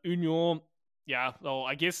 Union, yeah, well,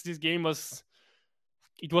 I guess this game was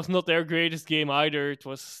not their greatest game either. It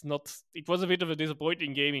was a bit of a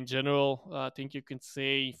disappointing game in general. I think you can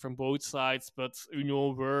say from both sides, but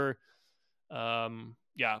Union were,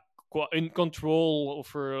 yeah, in control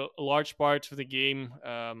for a large part of the game.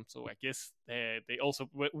 So I guess they also,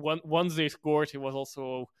 once they scored, it was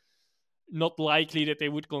also not likely that they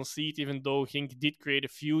would concede, even though Genk did create a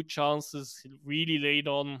few chances, really late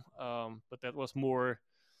on. But that was more,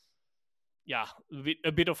 yeah,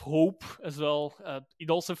 a bit of hope as well. It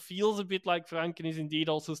also feels a bit like Franken is indeed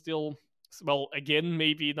also still, well, again,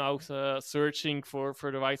 maybe now searching for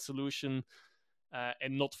the right solution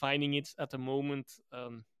and not finding it at the moment.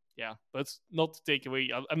 Yeah, but not to take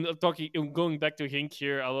away. I'm not talking. I'm going back to Genk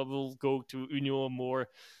here. I will go to Union more.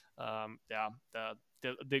 Yeah,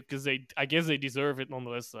 because I guess they deserve it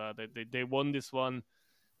nonetheless. They won this one.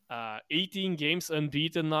 18 games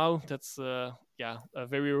unbeaten now. That's yeah, a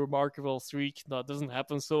very remarkable streak. That doesn't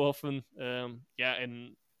happen so often. Yeah,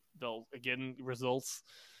 and they'll again results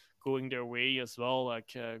going their way as well,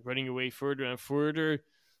 like running away further and further.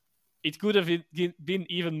 It could have been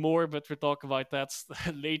even more, but we'll talk about that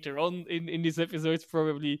later on in this episode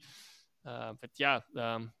probably. But yeah,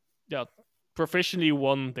 yeah, professionally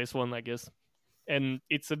won this one, I guess, and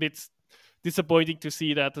it's a bit disappointing to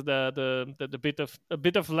see that the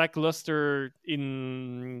bit of lackluster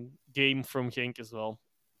in game from Genk as well.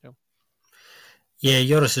 Yeah. Yeah,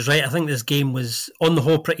 Joris is right. I think this game was, on the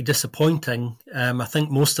whole, pretty disappointing. I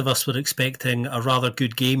think most of us were expecting a rather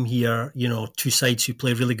good game here. Two sides who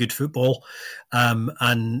play really good football,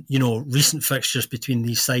 and recent fixtures between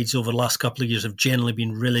these sides over the last couple of years have generally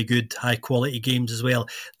been really good, high quality games as well.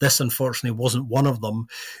 This, unfortunately, wasn't one of them.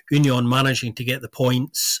 Union managing to get the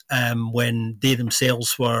points when they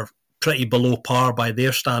themselves were pretty below par by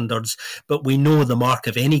their standards, but we know the mark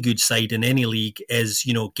of any good side in any league is,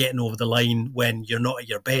 getting over the line when you're not at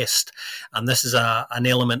your best. And this is an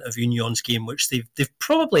element of Union's game which they've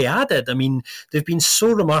probably added. I mean, they've been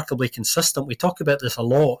so remarkably consistent. We talk about this a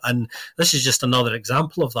lot, and this is just another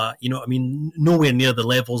example of that. Nowhere near the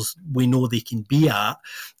levels we know they can be at,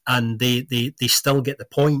 and they still get the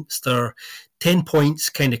points. They're 10 points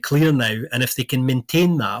kind of clear now, and if they can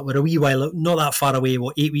maintain that, we're a wee while, not that far away,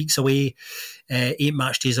 8 weeks away, 8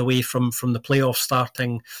 match days away from the playoffs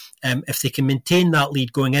starting. If they can maintain that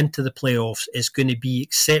lead going into the playoffs, it's going to be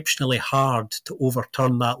exceptionally hard to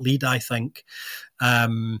overturn that lead, I think.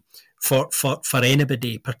 For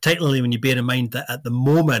anybody, particularly when you bear in mind that at the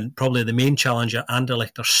moment, probably the main challenger,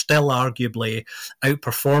 Anderlecht, are still arguably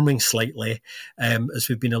outperforming slightly, as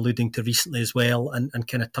we've been alluding to recently as well, and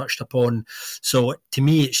kind of touched upon. So to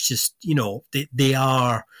me, it's just, they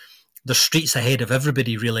are the streets ahead of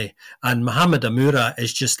everybody, really. And Mohamed Amoura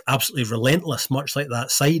is just absolutely relentless, much like that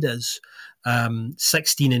side is.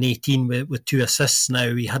 16 and 18 with 2 assists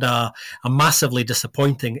now. He had a massively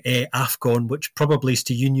disappointing AFCON, which probably is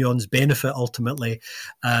to Union's benefit ultimately.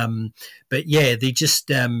 But yeah, they just,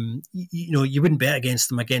 you wouldn't bet against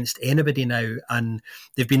them against anybody now. And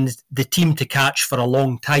they've been the team to catch for a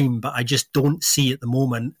long time, but I just don't see at the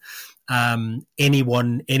moment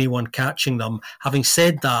anyone catching them. Having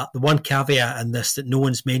said that, the one caveat in this that no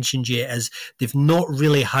one's mentioned yet is they've not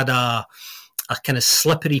really had a kind of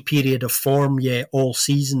slippery period of form yet all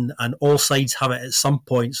season, and all sides have it at some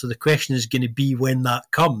point. So the question is going to be when that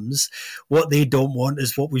comes. What they don't want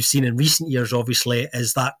is what we've seen in recent years, obviously,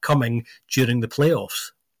 is that coming during the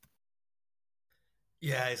playoffs.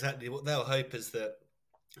 Yeah, exactly. What they'll hope is that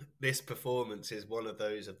this performance is one of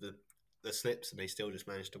those of the slips and they still just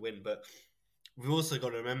managed to win. But we've also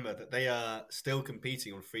got to remember that they are still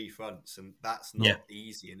competing on 3 fronts, and that's not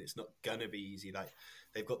easy, and it's not going to be easy. Like,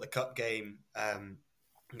 they've got the cup game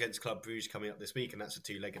against Club Brugge coming up this week, and that's a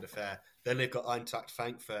 2-legged affair. Then they've got Eintracht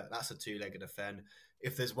Frankfurt, that's a 2-legged affair. And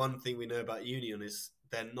if there's one thing we know about Union is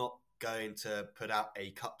they're not going to put out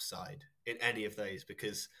a cup side in any of those,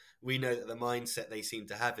 because we know that the mindset they seem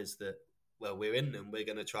to have is that, well, we're in them, we're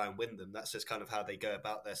going to try and win them. That's just kind of how they go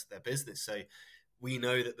about their business. So we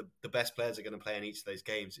know that the best players are going to play in each of those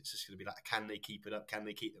games. It's just going to be like, can they keep it up? Can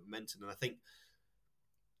they keep the momentum? And I think,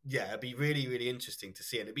 yeah, it'd be really, really interesting to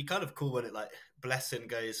see. And it'd be kind of cool when it, like, Blessing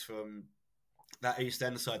goes from that East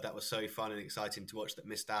End side that was so fun and exciting to watch that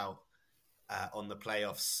missed out on the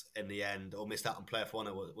playoffs in the end, or missed out on playoff one,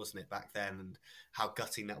 wasn't it, back then, and how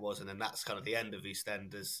gutting that was. And then that's kind of the end of East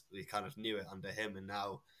End as we kind of knew it under him. And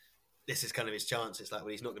now this is kind of his chance. It's like, well,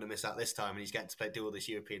 he's not going to miss out this time, and he's getting to do all this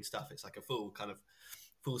European stuff. It's like a full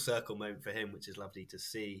circle moment for him, which is lovely to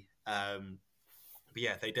see. But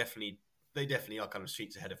yeah, they definitely are kind of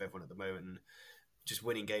streets ahead of everyone at the moment, and just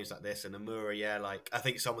winning games like this. And Amoura, yeah, like, I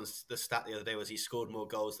think the stat the other day was he scored more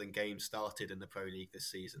goals than games started in the Pro League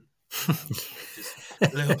this season. Just a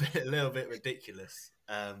little bit ridiculous.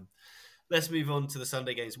 Let's move on to the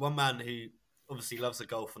Sunday games. One man who obviously loves a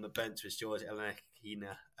goal from the bench was George Elneny,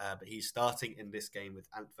 but he's starting in this game with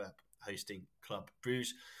Antwerp hosting Club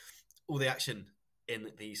Brugge. All the action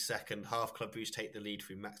in the second half. Club Brugge take the lead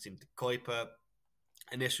through Maxime de Kuiper.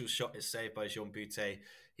 Initial shot is saved by Jean Boutet.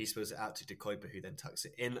 He spills it out to de Kuiper, who then tucks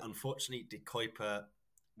it in. Unfortunately, de Kuiper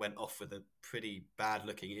went off with a pretty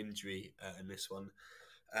bad-looking injury in this one.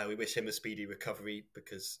 We wish him a speedy recovery,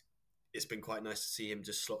 because it's been quite nice to see him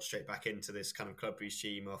just slot straight back into this kind of Club Brugge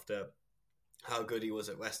team after how good he was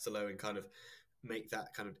at Westerlo, and kind of make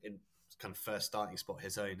that kind of first starting spot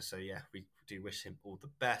his own. So yeah, we do wish him all the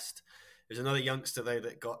best. There's another youngster though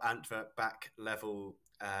that got Antwerp back level,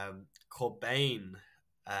 Corbijn.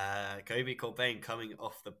 Kobe Corbijn coming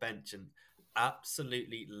off the bench and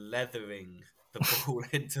absolutely leathering the ball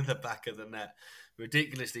into the back of the net.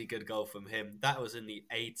 Ridiculously good goal from him. That was in the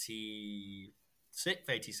 86th,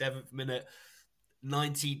 87th minute.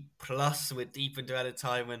 90 plus, we're deep into added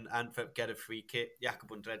time when Antwerp get a free kick.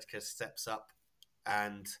 Jakob Ondrejka steps up,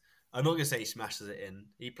 and I'm not going to say he smashes it in.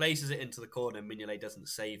 He places it into the corner, Mignolet doesn't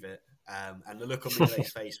save it. And the look on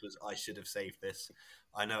Mignolet's face was, I should have saved this.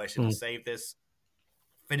 I know I should have saved this.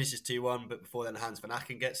 Finishes 2-1, but before then Hans van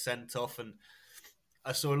Aken gets sent off. And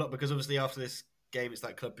I saw a lot, because obviously after this game, it's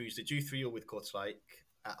like Club Brugge, they drew 3-3 with Kortrijk.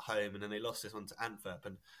 at home, and then they lost this one to Antwerp.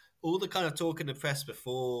 And all the kind of talk in the press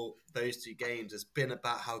before those two games has been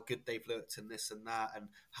about how good they've looked and this and that, and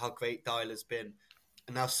how great Dyler's been.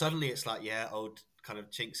 And now suddenly it's like, yeah, old kind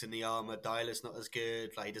of chinks in the armour, Dyler's not as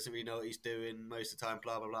good, like he doesn't really know what he's doing most of the time,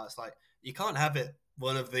 blah, blah, blah. It's like, you can't have it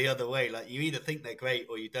one of the other way. Like, you either think they're great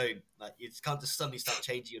or you don't. Like, you just can't just suddenly start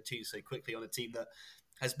changing your tune so quickly on a team that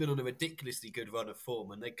has been on a ridiculously good run of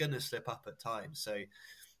form, and they're going to slip up at times. So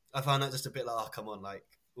I found that just a bit like, oh, come on, like,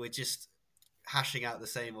 we're just hashing out the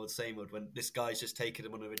same old, when this guy's just taken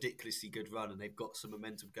them on a ridiculously good run and they've got some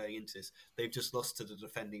momentum going into this. They've just lost to the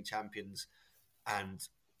defending champions, and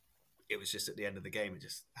it was just at the end of the game, it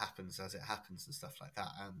just happens as it happens and stuff like that.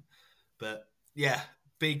 But yeah,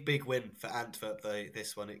 big win for Antwerp though,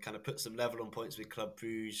 this one. It kind of puts them level on points with Club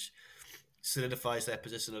Brugge, solidifies their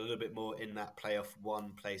position a little bit more in that playoff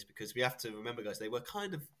one place, because we have to remember, guys, they were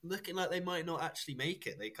kind of looking like they might not actually make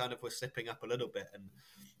it. They kind of were slipping up a little bit, and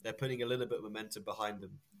they're putting a little bit of momentum behind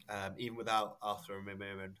them, even without Arthur and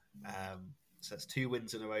Mimiran. So that's 2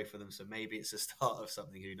 wins in a row for them, so maybe it's the start of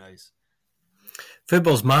something, who knows.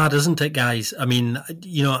 Football's mad, isn't it, guys? I mean,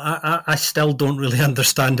 you know, I still don't really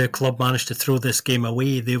understand how Club managed to throw this game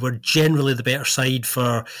away. They were generally the better side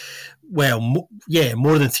for, well, more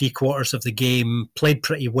than 3/4 of the game, played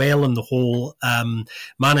pretty well on the whole,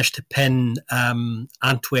 managed to pin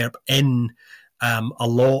Antwerp in a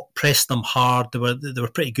lot, pressed them hard. They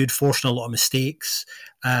were pretty good, forcing a lot of mistakes.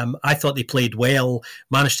 I thought they played well,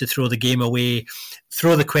 managed to throw the game away.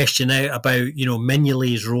 Throw the question out about, you know,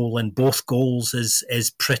 Mignolet's role in both goals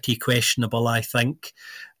is pretty questionable, I think.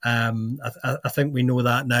 I think we know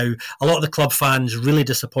that now. A lot of the Club fans really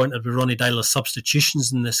disappointed with Ronny Dyler's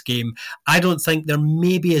substitutions in this game. I don't think they're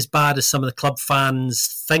maybe as bad as some of the Club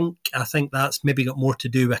fans think. I think that's maybe got more to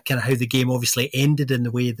do with kind of how the game obviously ended in the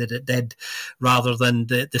way that it did, rather than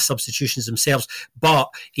the substitutions themselves. But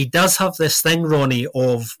he does have this thing, Ronny,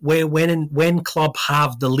 of when Club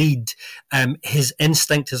have the lead, his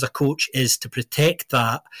instinct as a coach is to protect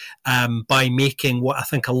that by making what I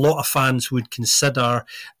think a lot of fans would consider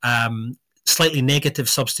slightly negative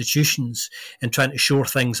substitutions and trying to shore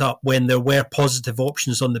things up when there were positive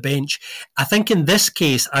options on the bench. I think in this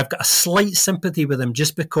case, I've got a slight sympathy with him,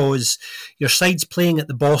 just because your side's playing at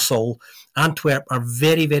the Bossel. Antwerp are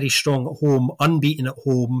very, very strong at home, unbeaten at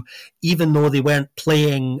home. Even though they weren't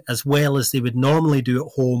playing as well as they would normally do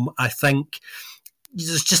at home, I think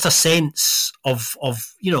there's just a sense of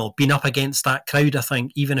you know, being up against that crowd, I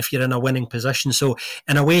think, even if you're in a winning position. So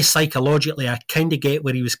in a way, psychologically, I kind of get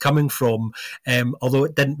where he was coming from, although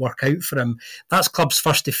it didn't work out for him. That's Club's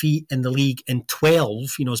first defeat in the league in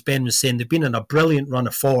 12. You know, as Ben was saying, they've been in a brilliant run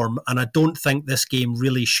of form, and I don't think this game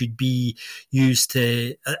really should be used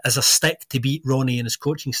as a stick to beat Ronny and his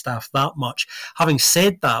coaching staff that much. Having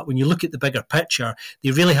said that, when you look at the bigger picture,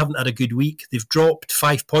 they really haven't had a good week. They've dropped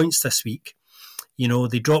 5 points this week. You know,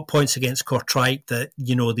 they dropped points against Kortrijk that,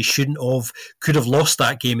 you know, they shouldn't have, could have lost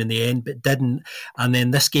that game in the end, but didn't. And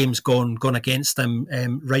then this game's gone against them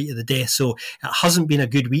right at the death. So it hasn't been a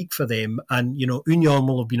good week for them. And, you know, Union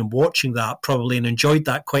will have been watching that probably and enjoyed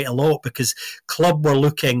that quite a lot, because Club were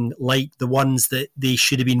looking like the ones that they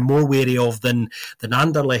should have been more wary of than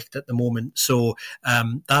Anderlecht at the moment. So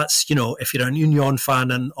that's, you know, if you're an Union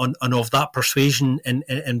fan and of that persuasion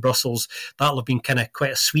in Brussels, that'll have been kind of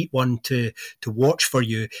quite a sweet one to watch for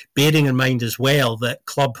you, bearing in mind as well that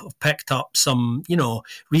Club have picked up some, you know,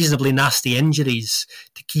 reasonably nasty injuries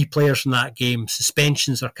to key players from that game.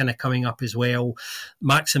 Suspensions are kind of coming up as well.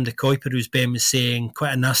 Maxim de Kuiper, who's Ben was saying,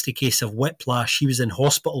 quite a nasty case of whiplash. He was in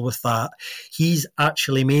hospital with that. He's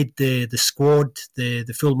actually made the squad, the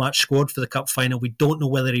full match squad for the cup final. We don't know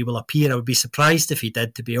whether he will appear. I would be surprised if he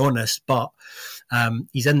did, to be honest, but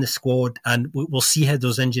he's in the squad, and we'll see how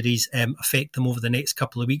those injuries affect them over the next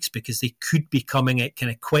couple of weeks, because they could be coming at kind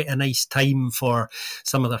of quite a nice time for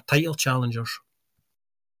some of their title challengers.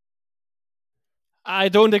 I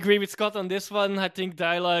don't agree with Scott on this one. I think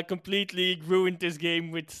Dyler completely ruined this game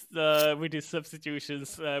with his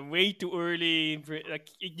substitutions. Way too early. Like,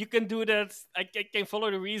 you can do that. I can follow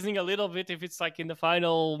the reasoning a little bit if it's like in the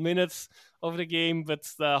final minutes of the game, but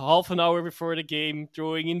half an hour before the game,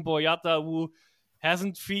 throwing in Boyata, who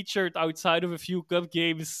hasn't featured outside of a few cup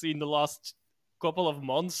games in the last couple of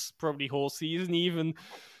months, probably whole season even.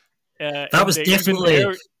 That was definitely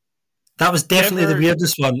the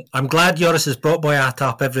weirdest one. I'm glad Joris has brought Boyata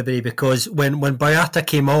up, everybody, because when Boyata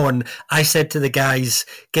came on, I said to the guys,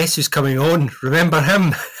 guess who's coming on? Remember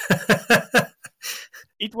him?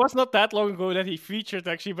 it was not that long ago that he featured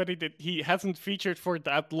actually, but he hasn't featured for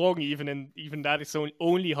that long even, and even that is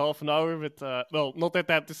only half an hour. But well, not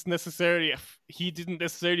that is necessarily he didn't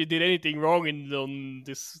necessarily did anything wrong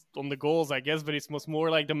on the goals, I guess, but it was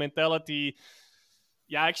more like the mentality.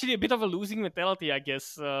 Yeah, actually, a bit of a losing mentality, I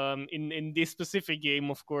guess, in this specific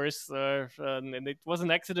game, of course, and it was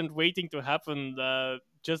an accident waiting to happen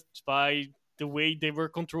just by the way they were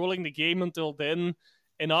controlling the game until then.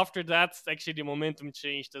 And after that, actually, the momentum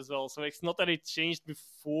changed as well. So it's not that it changed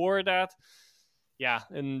before that. Yeah,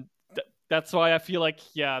 and that's why I feel like,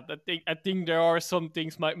 yeah, I think there are some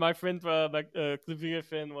things. My friend, Klavier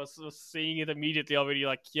fan, was saying it immediately already.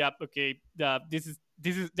 Like, yeah, okay, this is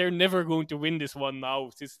they're never going to win this one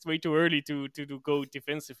now. It's way too early to go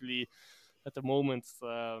defensively at the moment.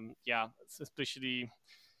 Yeah, especially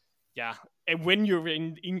yeah. And when you're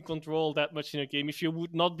in control that much in a game, if you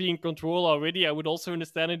would not be in control already, I would also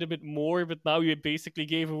understand it a bit more. But now you basically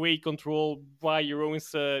gave away control by your own,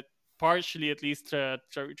 partially at least,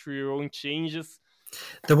 through your own changes.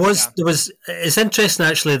 It's interesting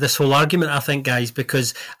actually, this whole argument, I think, guys,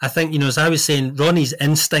 because I think, as I was saying, Ronnie's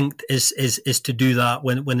instinct is to do that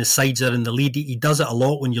when the sides are in the lead. He does it a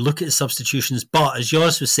lot when you look at his substitutions. But as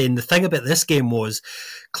Joris was saying, the thing about this game was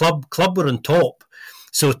club were on top.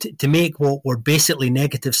 So to make what were basically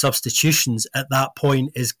negative substitutions at that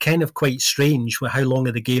point is kind of quite strange with how long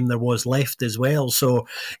of the game there was left as well. So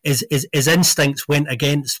his instincts went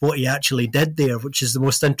against what he actually did there, which is the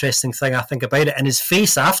most interesting thing I think about it. And his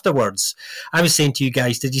face afterwards, I was saying to you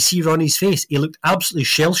guys, did you see Ronnie's face? He looked absolutely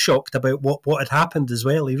shell-shocked about what had happened as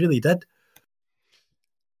well. He really did.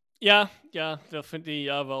 Yeah, definitely.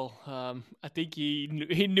 Yeah, well, I think he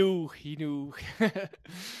knew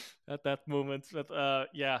at that moment. But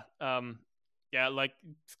yeah, like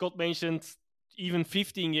Scott mentioned, even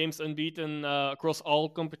 15 games unbeaten across all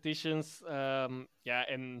competitions. Yeah,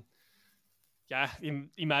 and yeah,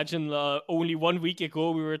 imagine only 1 week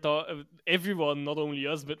ago we were everyone, not only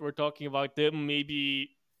us, but we're talking about them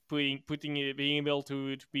maybe being able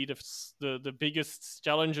to be the biggest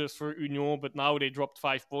challengers for Union, but now they dropped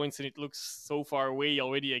 5 points and it looks so far away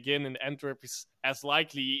already again. And Antwerp is as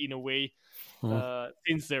likely in a way,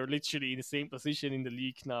 since they're literally in the same position in the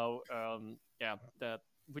league now. Yeah, that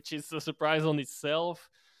which is a surprise on itself.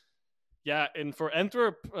 Yeah, and for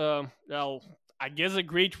Antwerp, well, I guess a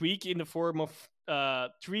great week in the form of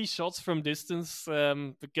 3 shots from distance,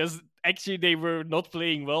 because actually they were not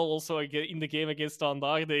playing well. Also, in the game against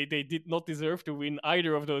Standard, they did not deserve to win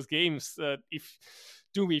either of those games. If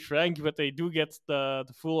to be frank, but they do get the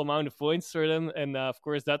full amount of points for them, and of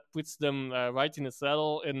course that puts them right in the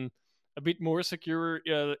saddle and a bit more secure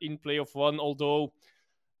in playoff one. Although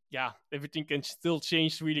yeah, everything can still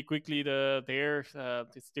change really quickly.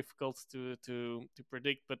 It's difficult to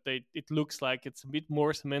predict, but it looks like it's a bit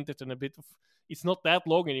more cemented and a bit of. It's not that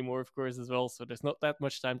long anymore, of course, as well. So there's not that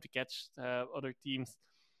much time to catch other teams.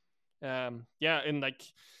 Yeah, and like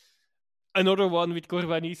another one with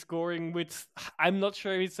Corbani scoring with, I'm not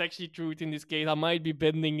sure if it's actually truth in this case. I might be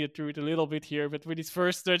bending the truth a little bit here, but with his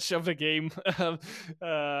first touch of the game, with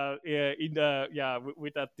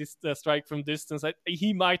that strike from distance,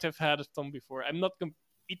 he might have had some before. I'm not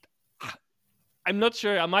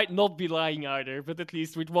sure. I might not be lying either, but at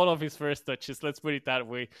least with one of his first touches, let's put it that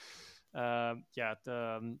way.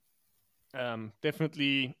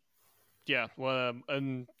 Definitely. Yeah, well,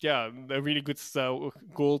 and yeah, a really good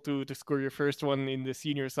goal to score your first one in the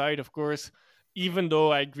senior side, of course. Even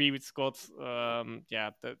though I agree with Scott,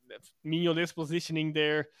 that Mignolet's positioning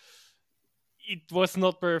there, it was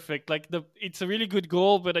not perfect. Like it's a really good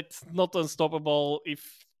goal, but it's not unstoppable.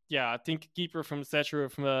 I think keeper from the stature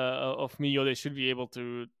of Mignolet should be able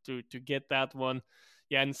to get that one.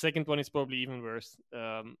 Yeah, and the second one is probably even worse,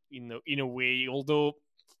 in a way. Although,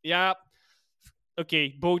 yeah.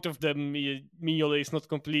 Okay, both of them, Mignolet is not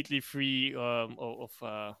completely free of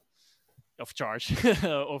charge,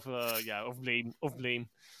 of blame.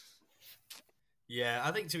 Yeah,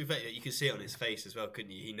 I think to be fair, you can see it on his face as well,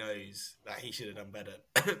 couldn't you? He knows that he should have done better.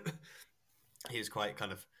 He was quite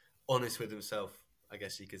kind of honest with himself, I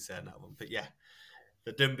guess you could say, on that one. But yeah,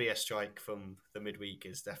 the Doumbia strike from the midweek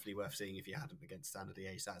is definitely worth seeing if you had him against Standard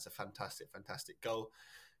Liège. That's a fantastic, fantastic goal.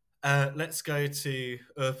 Let's go to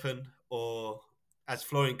Eupen, or as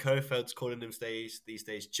Florian Kofeld's calling them these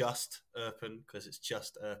days, just Eupen, because it's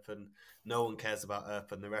just Eupen. No one cares about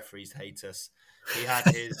Eupen. The referees hate us. He had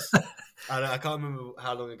his... I can't remember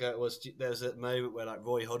how long ago it was. There was a moment where like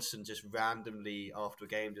Roy Hodgson just randomly after a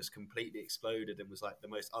game just completely exploded and was like the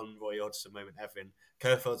most un-Roy Hodgson moment ever. And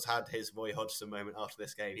Kofeld's had his Roy Hodgson moment after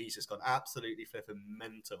this game. He's just gone absolutely flipping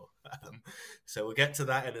mental. So we'll get to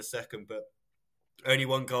that in a second, but Only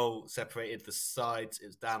one goal separated the sides. It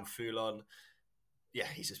was Dan Foulon. Yeah,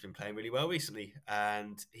 he's just been playing really well recently.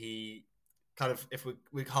 And he kind of, if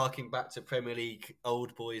we're harking back to Premier League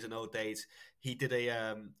old boys and old days, he did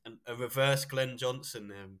a reverse Glenn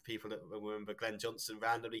Johnson. People that remember Glenn Johnson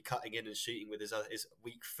randomly cutting in and shooting with his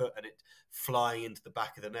weak foot and it flying into the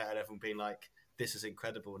back of the net and everyone being like, this is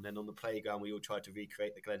incredible. And then on the playground, we all tried to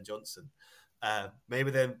recreate the Glenn Johnson.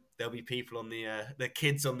 Maybe then there'll be people on the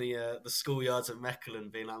kids on the schoolyards of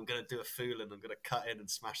Mechelen being like, I'm going to do a fool and I'm going to cut in and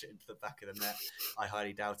smash it into the back of the net. I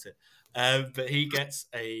highly doubt it. But he gets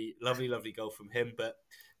a lovely, lovely goal from him. But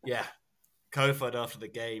yeah, Kofod after the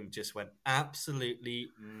game just went absolutely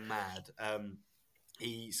mad.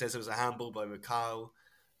 He says it was a handball by Mikhail,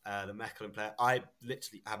 the Mechelen player. I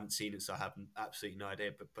literally haven't seen it, so I have absolutely no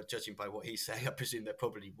idea. But judging by what he's saying, I presume there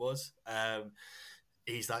probably was.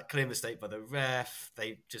 He's like, clear mistake by the ref.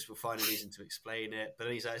 They just will find a reason to explain it. But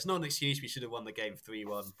then he's like, it's not an excuse. We should have won the game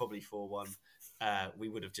 3-1, probably 4-1. We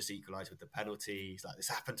would have just equalised with the penalty. He's like, this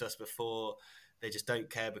happened to us before. They just don't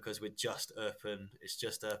care because we're just Erpen. It's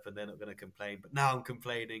just Erpen. They're not going to complain. But now I'm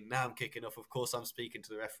complaining. Now I'm kicking off. Of course, I'm speaking to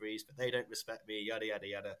the referees, but they don't respect me, yada, yada,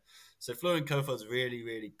 yada. So Florian Kofod's really,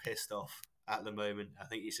 really pissed off at the moment. I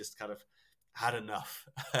think he's just kind of had enough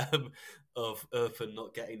of Erpen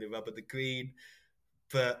not getting the rub of the green.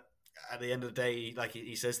 But at the end of the day, like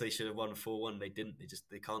he says, they should have won 4-1. They didn't.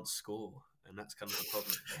 They can't score, and that's kind of the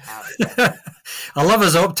problem they have. I love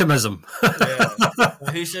his optimism. Yeah.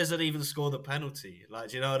 Who says they'd even score the penalty? Like,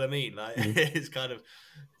 do you know what I mean? Like, it's kind of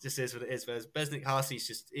it just is what it is. Whereas Besnik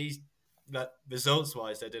Harsi's he's like, results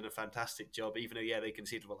wise, they're doing a fantastic job. Even though they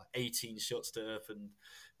conceded 18 shots to Earth, and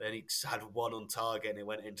then he had one on target and it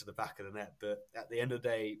went into the back of the net. But at the end of the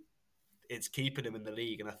day, it's keeping him in the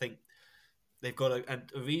league, and I think they've got a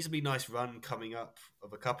reasonably nice run coming up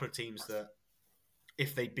of a couple of teams that,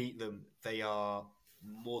 if they beat them, they are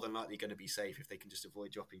more than likely going to be safe if they can just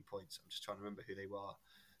avoid dropping points. I'm just trying to remember who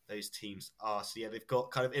those teams are. So yeah, they've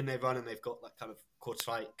got kind of in their run, and they've got like kind of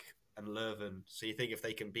Kortrijk and Leuven. So you think if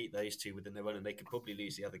they can beat those two within their run, and they could probably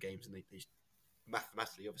lose the other games, and they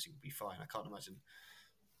mathematically obviously would be fine. I can't imagine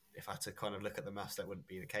if I had to kind of look at the maths that wouldn't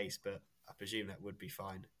be the case, but I presume that would be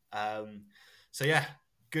fine. So yeah.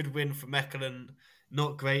 Good win for Mechelen.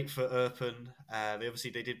 Not great for Erpen.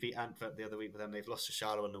 They did beat Antwerp the other week, but then they've lost to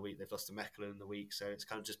Charleroi in the week. They've lost to Mechelen in the week, so it's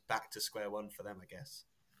kind of just back to square one for them, I guess.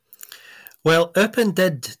 Well, Eupen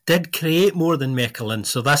did create more than Mechelen,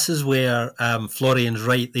 so this is where Florian's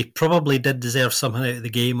right. They probably did deserve something out of the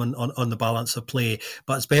game on the balance of play,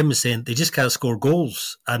 but as Ben was saying, they just can't score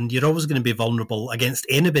goals, and you're always going to be vulnerable against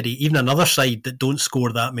anybody, even another side that don't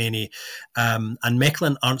score that many, and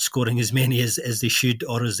Mechelen aren't scoring as many as they should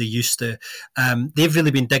or as they used to. They've really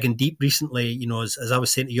been digging deep recently, as I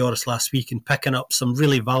was saying to Joris last week, and picking up some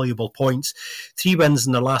really valuable points. 3 wins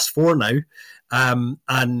in their last 4 now.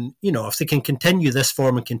 And, if they can continue this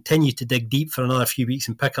form and continue to dig deep for another few weeks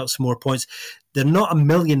and pick up some more points, they're not a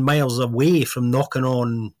million miles away from knocking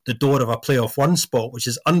on the door of a playoff 1 spot, which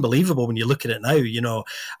is unbelievable when you look at it now.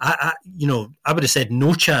 I would have said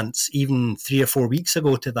no chance even 3 or 4 weeks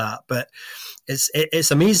ago to that, but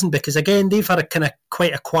it's amazing because again they've had a kind of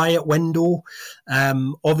quite a quiet window.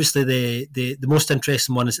 Obviously the most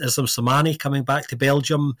interesting one is Islam Samani coming back to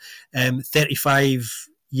Belgium, 35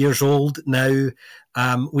 years old now.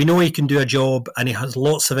 We know he can do a job, and he has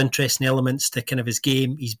lots of interesting elements to kind of his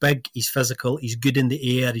game. He's big, he's physical, he's good in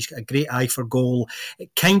the air, he's got a great eye for goal.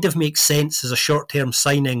 It kind of makes sense as a short-term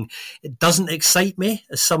signing. It doesn't excite me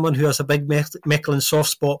as someone who has a big Mechelen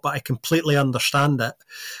soft spot, but I completely understand it.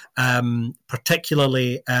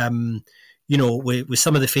 Particularly with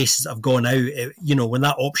some of the faces that have gone out, when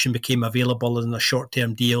that option became available in a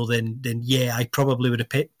short-term deal, then yeah, I probably would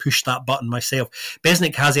have pushed that button myself.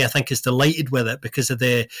 Besnik Hazi, I think, is delighted with it because of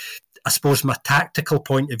I suppose, from a tactical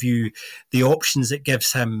point of view, the options it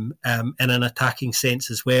gives him in an attacking sense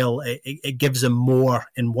as well. It gives him more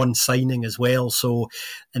in one signing as well. So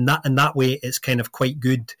in that way, it's kind of quite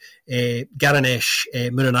good. Garanesh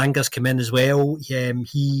Murananga's come in as well.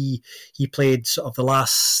 He played sort of the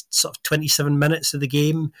last 27 minutes of the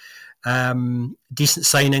game. Decent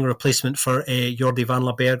signing, replacement for Jordi van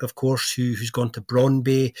Laberg, of course, who's gone to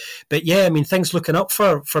Brøndby. But yeah, I mean, things looking up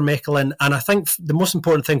for Mechelen, and I think the most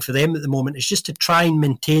important thing for them at the moment is just to try and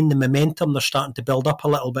maintain the momentum. They're starting to build up a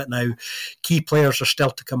little bit now. Key players are still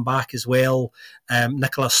to come back as well.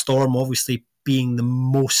 Nicolas Storm obviously being the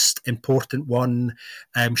most important one.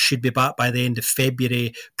 Should be back by the end of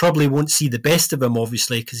February. Probably won't see the best of him,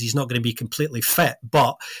 obviously, because he's not going to be completely fit,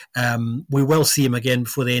 but we will see him again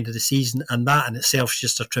before the end of the season, and that in itself is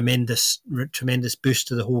just a tremendous boost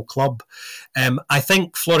to the whole club. I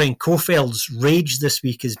think Florian Kohfeld's rage this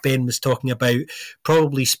week, as Ben was talking about,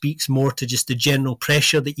 probably speaks more to just the general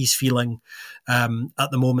pressure that he's feeling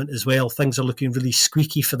at the moment as well. Things are looking really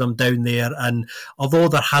squeaky for them down there, and although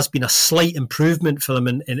there has been a slight improvement for them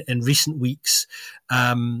in recent weeks,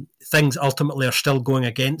 things ultimately are still going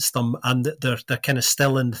against them, and they're kind of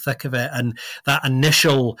still in the thick of it. And that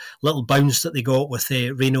initial little bounce that they got with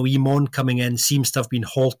Reino Imon coming in seems to have been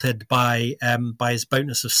halted by his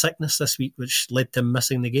boutness of sickness this week, which led to him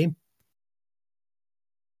missing the game.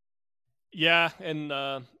 Yeah, and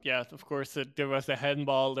of course, there was the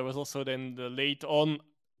handball. There was also then the late on,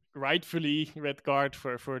 rightfully, red card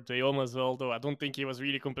for De Jong as well, though I don't think he was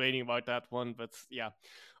really complaining about that one. But yeah,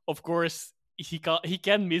 of course, he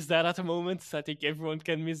can miss that at the moment. I think everyone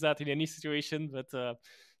can miss that in any situation. But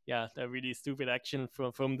that really stupid action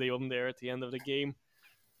from De Jong there at the end of the game.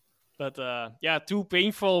 But two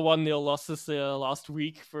painful 1-0 losses last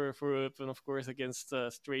week for Eupen, of course, against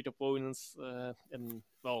straight opponents. And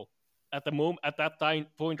well, at that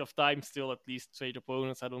point of time, still at least straight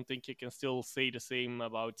opponents. I don't think you can still say the same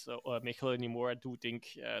about Mechelen anymore. I do think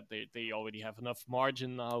they already have enough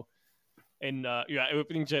margin now. And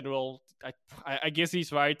Eupen in general, I guess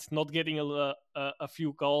he's right. Not getting a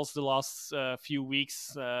few calls the last few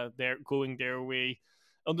weeks, they're going their way.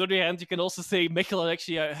 On the other hand, you can also say Mechelen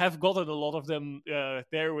actually have gotten a lot of them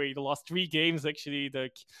their way. The last 3 games, actually,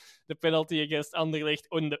 the penalty against Anderlecht,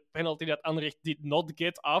 and the penalty that Anderlecht did not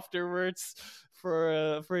get afterwards,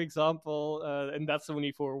 for example, and that's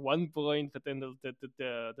only for 1 point. But then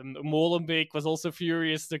the Molenbeek was also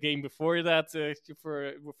furious the game before that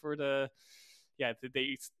for the. Yeah,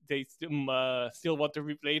 they still want to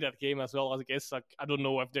replay that game as well. I guess I don't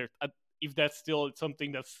know if that's still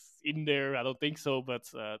something that's in there. I don't think so, but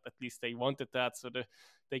at least they wanted that. So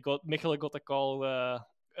Mechelen got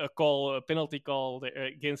a penalty call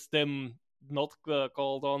against them, not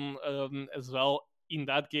called on as well in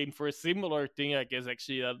that game for a similar thing. I guess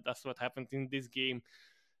actually that's what happened in this game.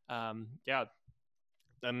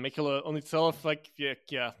 And Mechelen on itself, the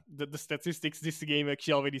statistics this game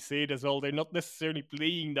actually already say it as well. They're not necessarily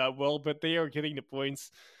playing that well, but they are getting the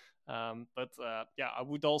points. I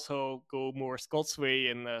would also go more Scots way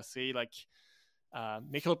and say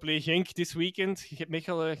Mechelen play Genk this weekend.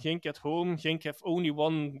 Mechelen, Genk at home. Genk have only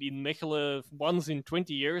won in Mechelen once in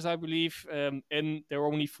 20 years, I believe, and they're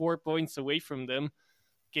only 4 points away from them.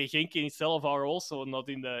 Okay, Genk in itself are also not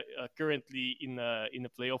in the currently in the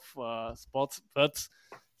playoff spot, but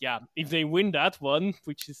yeah, if they win that one,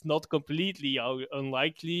 which is not completely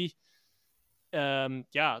unlikely,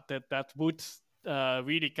 that would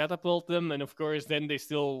really catapult them. And of course, then they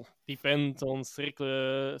still depend on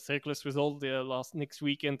Cercles result next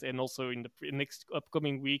weekend and also in the next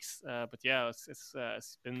upcoming weeks. But yeah,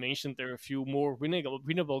 as been mentioned, there are a few more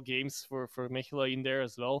winnable games for Mechelen in there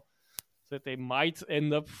as well. That they might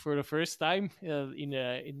end up for the first time in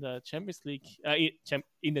the Champions League,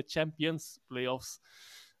 in the Champions playoffs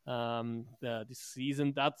this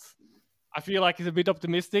season. That I feel like is a bit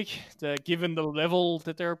optimistic, given the level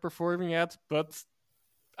that they're performing at. But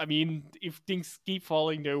I mean, if things keep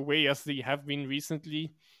falling their way as they have been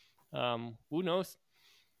recently, who knows?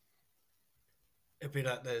 It'd be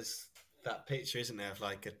like there's that picture, isn't there, of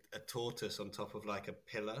like a tortoise on top of like a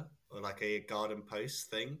pillar or like a garden post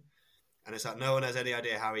thing. And it's like no one has any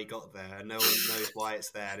idea how he got there, and no one knows why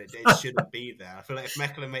it's there, and it shouldn't be there. I feel like if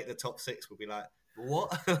Mechelen make the top 6, we'll be like,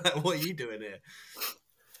 what? What are you doing here?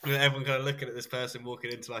 And everyone kind of looking at this person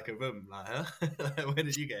walking into like a room, like, huh? Where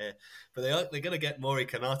did you get here? But they're going to get Mori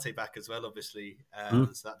Kanate back as well, obviously. So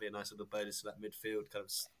that'd be a nice little bonus to that midfield, kind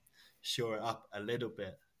of shore it up a little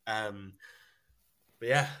bit. But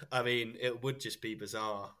yeah, I mean, it would just be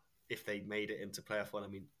bizarre if they made it into playoff 1. I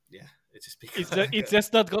mean, yeah, it's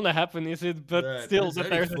just not gonna happen, is it? But no, still,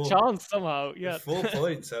 there's a chance somehow. Yeah, 4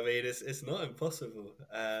 points. I mean, it's not impossible.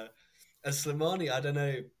 And Slimani, I don't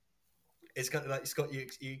know. It's kind of like Scott,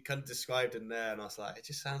 you kind of described in there, and I was like, it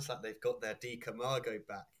just sounds like they've got their Di Camargo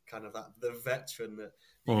back, kind of that the veteran that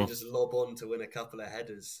you can just lob on to win a couple of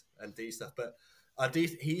headers and do stuff. But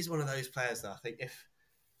he's one of those players that I think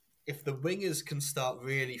if the wingers can start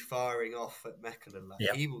really firing off at Mechelen,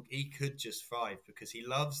 he could just thrive because he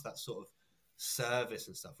loves that sort of service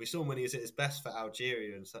and stuff. We saw him when he was at his best for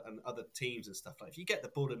Algeria and other teams and stuff. Like if you get the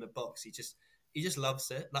ball in the box, he just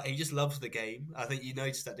loves it. Like, he just loves the game. I think you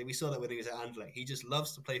noticed that. We saw that when he was at Anderlecht. He just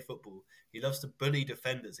loves to play football. He loves to bully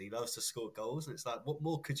defenders. He loves to score goals. And it's like, what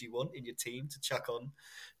more could you want in your team to chuck on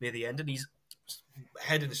near the end? And he's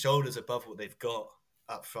head and shoulders above what they've got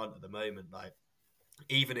up front at the moment. Like,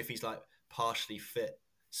 even if he's like partially fit,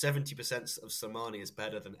 70% of Samani is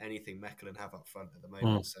better than anything Mechelen have up front at the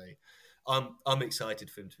moment. So I'm excited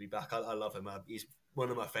for him to be back. I love him. He's one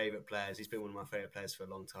of my favourite players. He's been one of my favourite players for a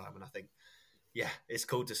long time. And I think, yeah, it's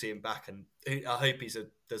cool to see him back. And I hope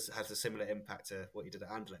has a similar impact to what he did at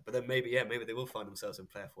Anderlecht. But then maybe they will find themselves in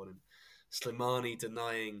playoff one. And Slimani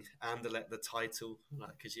denying Anderlecht the title.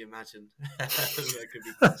 Like, could you imagine? That could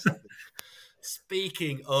be quite something.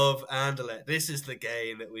 Speaking of Anderlecht, this is the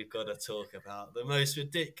game that we've got to talk about. The most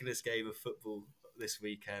ridiculous game of football this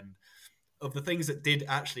weekend. Of the things that did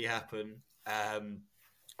actually happen,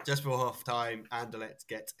 just before half time, Anderlecht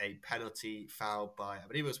get a penalty foul by, I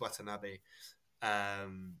believe it was Watanabe, at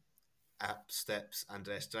steps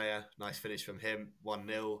Andres Dreyer. Nice finish from him,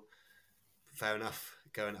 1-0. Fair enough,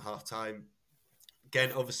 going at half time.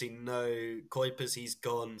 Again, obviously no Kuipers, he's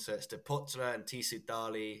gone, so it's De Potra and Tisu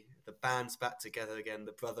Dali. The band's back together again,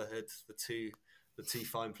 the brotherhood, the two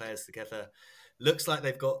fine players together. Looks like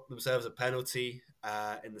they've got themselves a penalty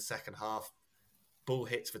in the second half. Ball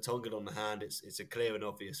hits Vertonghen on the hand. It's a clear and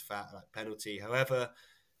obvious penalty. However,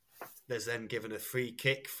 there's then given a free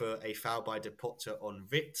kick for a foul by De Potra on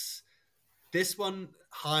Ritz. This one,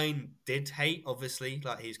 Hein did hate, obviously.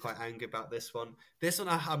 Like, he's quite angry about this one. This one,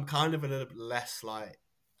 I'm kind of a little bit less, like,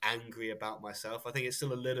 angry about myself. I think it's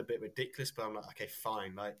still a little bit ridiculous, but I'm like, okay,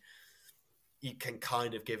 fine. Like, you can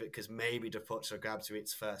kind of give it because maybe De Potra grabs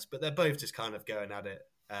Ritz first. But they're both just kind of going at it.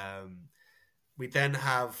 We then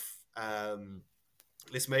have...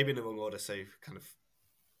 this may be in the wrong order, so kind of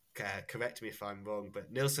correct me if I'm wrong,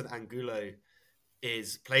 but Nilson Angulo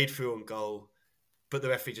is played through on goal, but the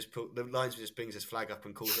referee the linesman just brings his flag up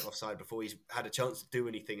and calls it offside before he's had a chance to do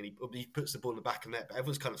anything, and he puts the ball in the back of the net, but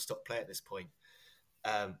everyone's kind of stopped play at this point.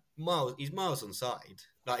 He's miles onside.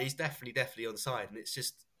 Like, he's definitely onside, and it's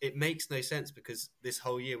just, it makes no sense because this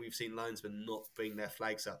whole year we've seen linesmen not bring their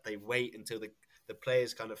flags up. They wait until the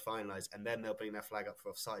players kind of finalise, and then they'll bring their flag up for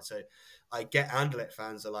offside. So I get Anderlecht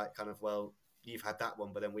fans are like, kind of, well, you've had that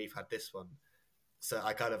one, but then we've had this one. So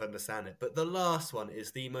I kind of understand it. But the last one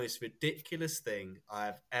is the most ridiculous thing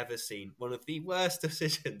I've ever seen. One of the worst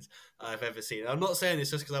decisions I've ever seen. And I'm not saying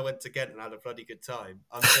this just because I went to Ghent and had a bloody good time.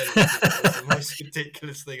 I'm saying it's the most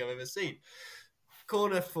ridiculous thing I've ever seen.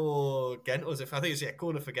 Corner for Ghent, or I think it's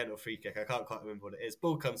corner for Ghent or free kick. I can't quite remember what it is.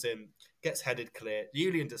 Ball comes in, gets headed clear.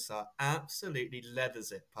 Julian Dessart absolutely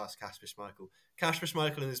leathers it past Kasper Schmeichel. Kasper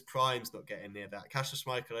Schmeichel in his prime's not getting near that. Kasper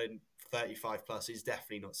Schmeichel in 35 plus, he's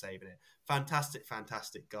definitely not saving it.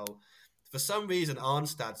 Fantastic goal. For some reason,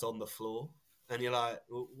 Arnstad's on the floor, and you're like,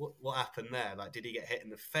 what happened there? Like, did he get hit in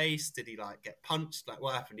the face? Did he like get punched? Like,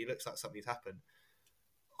 what happened? He looks like something's happened.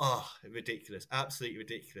 Oh, ridiculous! Absolutely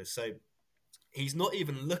ridiculous. So he's not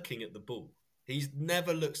even looking at the ball. He's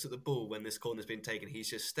never looks at the ball when this corner's been taken. He's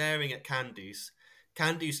just staring at Kandus.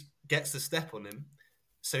 Kandus gets the step on him,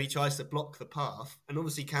 so he tries to block the path, and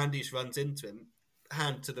obviously Kandus runs into him,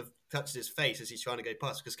 hand to the touches his face as he's trying to go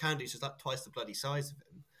past, because Kandus is like twice the bloody size of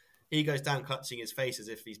him. He goes down clutching his face as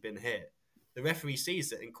if he's been hit. The referee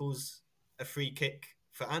sees it and calls a free kick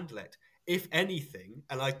for Anderlecht. If anything,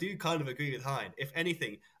 and I do kind of agree with Hein, if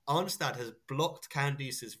anything, Arnstad has blocked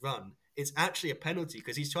Kandus's run. It's actually a penalty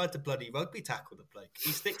because he's tried to bloody rugby tackle the bloke.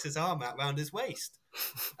 He sticks his arm out round his waist.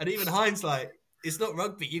 And even Hein's like, it's not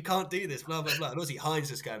rugby, you can't do this, blah, blah, blah. And obviously Hein's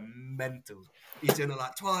just going mental. He's doing it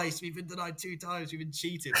like, twice, we've been denied 2 times, we've been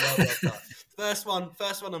cheated, blah, blah, blah. First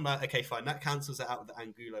one, I'm like, okay, fine, that cancels it out with the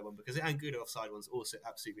Angulo one, because the Angulo offside one's also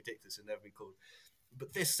absolutely ridiculous and never been called.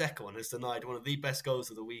 But this second one has denied one of the best goals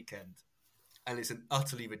of the weekend. And it's an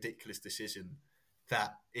utterly ridiculous decision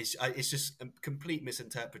that it's just a complete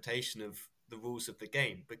misinterpretation of the rules of the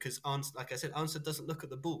game, because, like I said, Arnstad doesn't look at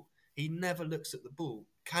the ball. He never looks at the ball.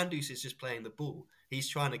 Kandus is just playing the ball. He's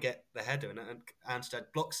trying to get the header, and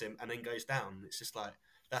Arnstad blocks him and then goes down. It's just like,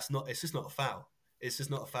 it's just not a foul. It's just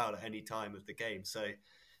not a foul at any time of the game. So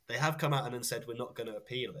they have come out and then said, we're not going to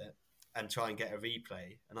appeal it and try and get a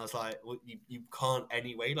replay. And I was like, well, you can't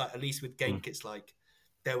anyway. Like, at least with Genk, it's like,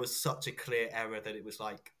 there was such a clear error that it was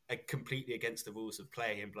like completely against the rules of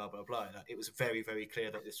play and blah, blah, blah. Like, it was very, very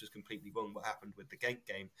clear that this was completely wrong what happened with the Genk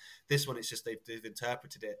game. This one, it's just they've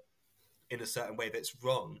interpreted it in a certain way that's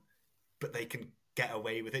wrong, but they can get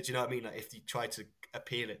away with it. Do you know what I mean? Like, if you try to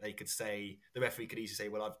appeal it, they could say, the referee could easily say,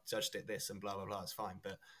 well, I've judged it this and blah, blah, blah, it's fine.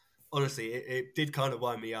 But honestly, it did kind of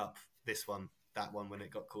wind me up, that one when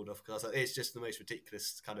it got called off, because I was like, it's just the most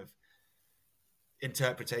ridiculous kind of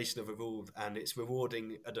interpretation of a rule, and it's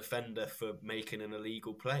rewarding a defender for making an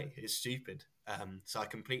illegal play. It's stupid. So I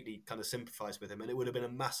completely kind of sympathise with him, and it would have been a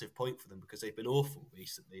massive point for them because they've been awful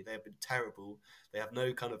recently. They've been terrible. They have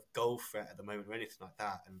no kind of goal threat at the moment or anything like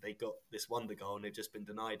that, and they got this wonder goal and they've just been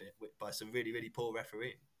denied it by some really, really poor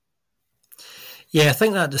refereeing. Yeah, I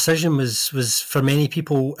think that decision was for many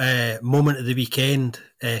people moment of the weekend.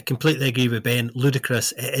 Completely agree with Ben.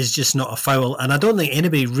 Ludicrous. It is just not a foul, and I don't think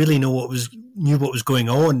anybody really knew what was going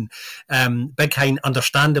on. Big Hein,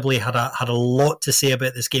 understandably, had a lot to say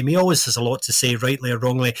about this game. He always has a lot to say, rightly or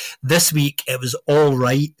wrongly. This week it was all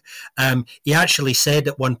right. He actually said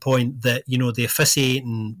at one point that the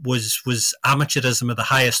officiating was amateurism of the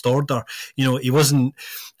highest order. He wasn't.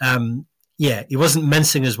 He wasn't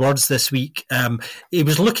mincing his words this week. He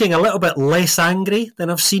was looking a little bit less angry than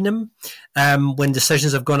I've seen him when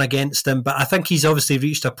decisions have gone against him. But I think he's obviously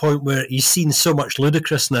reached a point where he's seen so much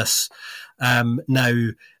ludicrousness now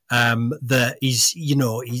that he's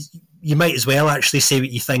you might as well actually say what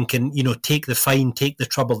you think and take the fine, take the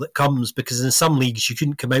trouble that comes, because in some leagues you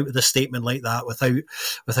couldn't come out with a statement like that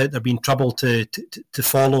without there being trouble to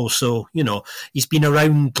follow. So he's been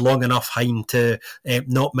around long enough, Hein, to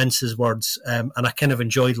not mince his words, and I kind of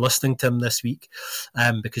enjoyed listening to him this week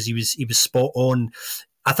because he was spot on.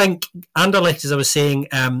 I think Anderlecht, as I was saying,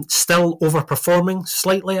 still overperforming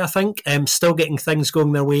slightly. I think still getting things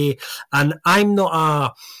going their way, and I'm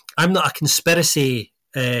not a conspiracy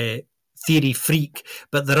theory freak,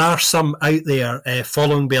 but there are some out there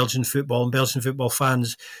following Belgian football and Belgian football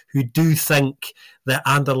fans who do think that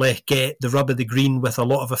Anderlecht get the rub of the green with a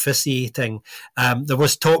lot of officiating. There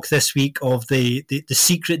was talk this week of the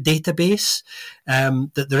secret database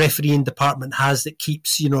that the refereeing department has that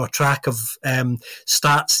keeps a track of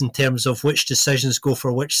stats in terms of which decisions go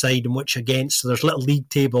for which side and which against. So there's little league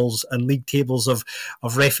tables of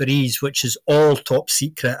referees, which is all top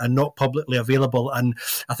secret and not publicly available. And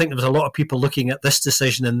I think there was a lot of people looking at this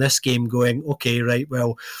decision in this game going, okay, right,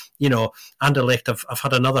 well, Anderlecht have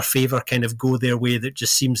had another favour kind of go their way that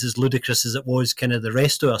just seems as ludicrous as it was kind of the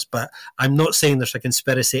rest of us. But I'm not saying there's a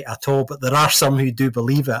conspiracy at all, but there are some who do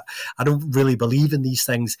believe it. I don't really believe in these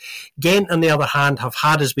things. Ghent, on the other hand, have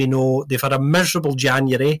had, as we know, they've had a miserable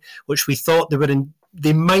January, which we thought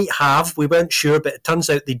they might have. We weren't sure, but it turns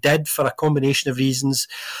out they did for a combination of reasons.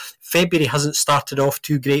 February hasn't started off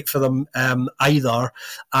too great for them either,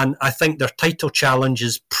 and I think their title challenge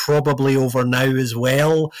is probably over now as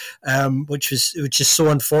well, which is so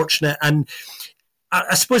unfortunate. And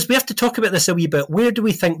I suppose we have to talk about this a wee bit. Where do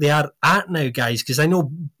we think they are at now, guys? Because I know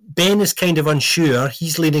Ben is kind of unsure.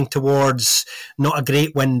 He's leaning towards not a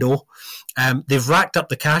great window. They've racked up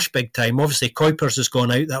the cash big time. Obviously, Kuipers has gone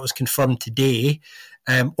out. That was confirmed today.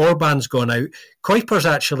 Orban's gone out. Kuipers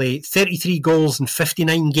actually 33 goals in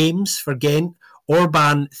 59 games for Ghent.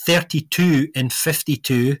 Orban 32 in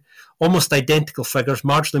 52. Almost identical figures,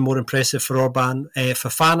 marginally more impressive for Orban.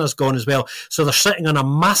 Fofana's gone as well. So they're sitting on a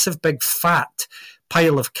massive, big, fat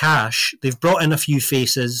pile of cash. They've brought in a few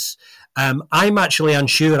faces. I'm actually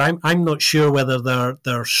unsure. I'm not sure whether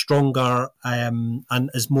they're stronger and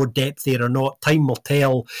is more depth there or not. Time will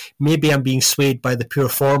tell. Maybe I'm being swayed by the poor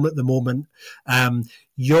form at the moment.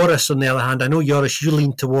 Joris, on the other hand, I know, Joris, you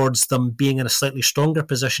lean towards them being in a slightly stronger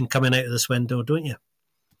position coming out of this window, don't you?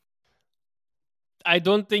 I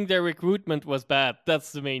don't think their recruitment was bad.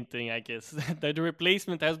 That's the main thing, I guess. The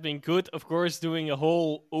replacement has been good. Of course, doing a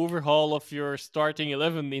whole overhaul of your starting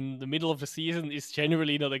 11 in the middle of the season is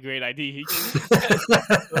generally not a great idea.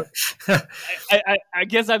 I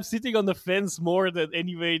guess I'm sitting on the fence more than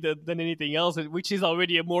anything else, which is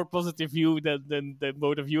already a more positive view than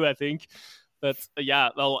both of you, I think. But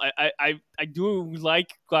I do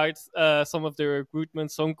like quite some of the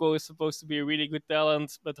recruitment. Sonko is supposed to be a really good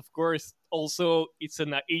talent, but of course, also it's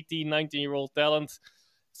an 18, 19-year-old talent.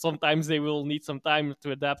 Sometimes they will need some time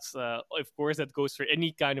to adapt. Of course, that goes for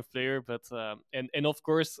any kind of player, but and of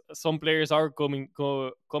course, some players are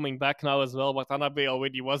coming back now as well. Watanabe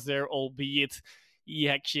already was there, albeit he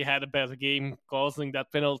actually had a better game causing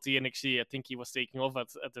that penalty, and actually I think he was taking off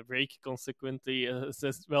at the break consequently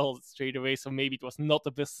as well straight away, so maybe it was not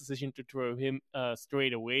the best decision to throw him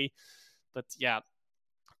straight away. But yeah,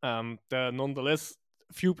 nonetheless,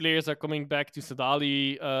 a few players are coming back. To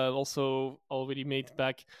Sadali also already made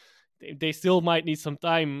back. They still might need some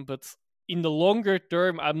time, but in the longer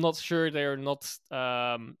term, I'm not sure they're not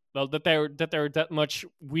that they're that much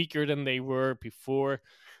weaker than they were before.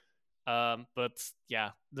 But yeah,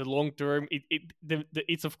 the long term,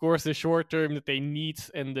 it's of course the short term that they need,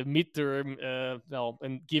 and the midterm,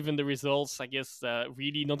 and given the results, I guess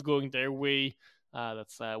really not going their way,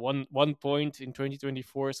 That's one point in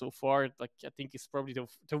 2024 so far. Like I think it's probably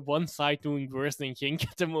the one side doing worse than Genk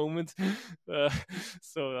at the moment.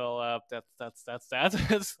 So that's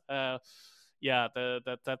that. Yeah,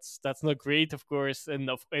 that's not great, of course, and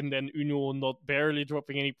then Uno not barely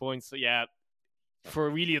dropping any points. So yeah,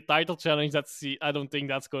 for really a title challenge, I don't think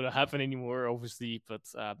that's going to happen anymore, obviously. But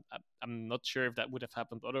I'm not sure if that would have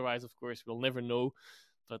happened otherwise. Of course, we'll never know.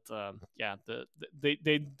 But yeah,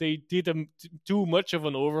 they did too much of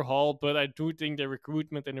an overhaul. But I do think the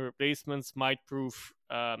recruitment and the replacements might prove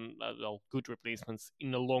good replacements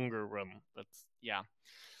in the longer run. But yeah,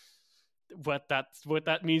 what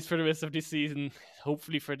that means for the rest of this season,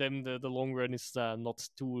 hopefully for them, the long run is not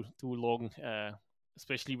too long.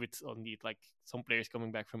 Especially with only like some players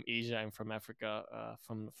coming back from Asia and from Africa,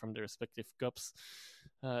 from their respective cups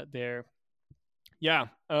there. Yeah.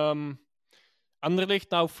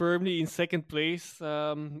 Anderlecht now firmly in second place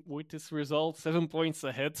with this result, 7 points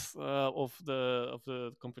ahead of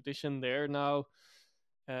the competition there now.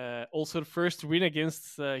 Also, the first win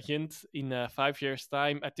against Gent in 5 years'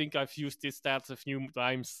 time. I think I've used this stats a few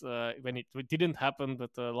times when it didn't happen,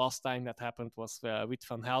 but the last time that happened was with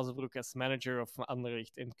Van Hazenbroek as manager of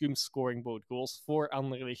Anderlecht and Kums scoring both goals for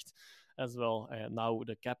Anderlecht as well. Now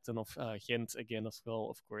the captain of Gent again as well,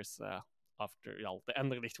 of course. After the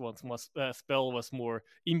Anderlecht spell was more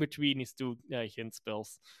in between his two Gent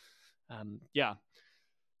spells. Yeah.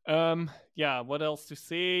 What else to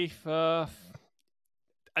say?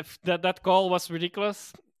 That call was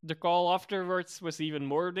ridiculous. The call afterwards was even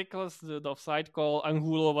more ridiculous. The offside call,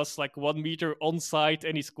 Angulo was like 1 meter onside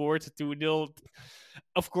and he scored 2-0.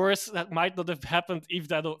 Of course, that might not have happened if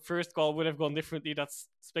that first call would have gone differently. That's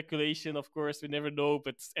speculation, of course. We never know.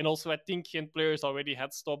 And also, I think Gent players already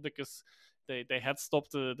had stopped because they had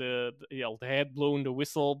stopped they had blown the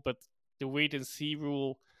whistle, but the wait and see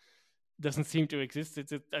rule doesn't seem to exist.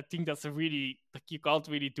 I think that's a really, like, you can't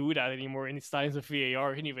really do that anymore in these times of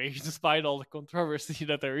VAR anyway, despite all the controversy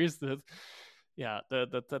that there is. That's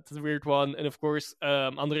a weird one. And of course,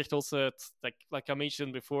 Anderlecht also, like I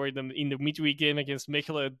mentioned before, in the midweek game against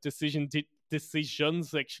Mechelen,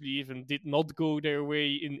 decisions actually even did not go their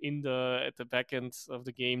way at the back end of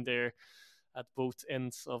the game there, at both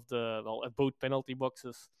ends of at both penalty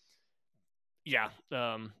boxes. Yeah.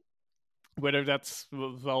 Whether that's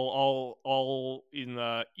all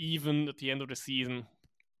in even at the end of the season,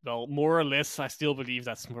 well, more or less, I still believe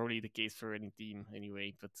that's probably the case for any team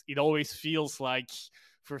anyway. But it always feels like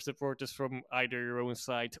for supporters from either your own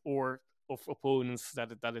side or of opponents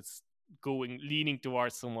that it's leaning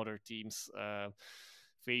towards some other teams'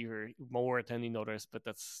 favor more than in others. But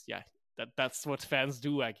that's what fans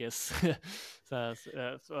do, I guess.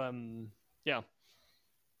 Yeah.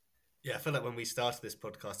 Yeah, I feel like when we started this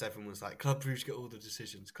podcast, everyone was like, Club Brugge got all the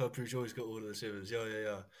decisions. Club Brugge always got all the decisions.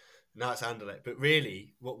 Yeah. Now it's Anderlecht. But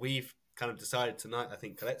really, what we've kind of decided tonight, I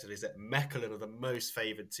think, collectively, is that Mechelen are the most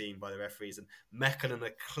favoured team by the referees. And Mechelen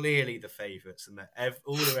are clearly the favourites. And that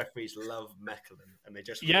all the referees love Mechelen. And they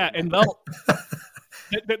just... Yeah, and well...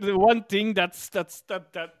 The one thing that's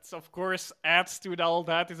of course adds to all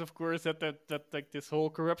that is, of course, that like this whole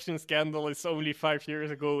corruption scandal is only 5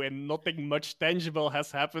 years ago and nothing much tangible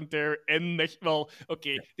has happened there. And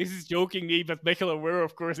okay, this is jokingly, but Mechelen were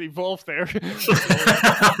of course involved there.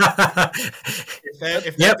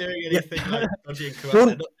 if they're doing anything like dodgy and corrupt, they're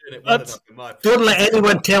not doing it well enough in my opinion. Don't let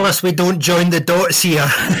anyone tell us we don't join the dots here.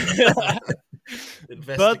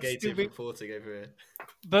 Investigative reporting over here.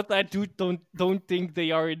 But I don't think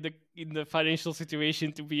they are in the financial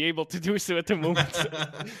situation to be able to do so at the moment.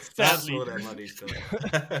 That's where their money's going.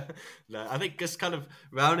 No, I think just kind of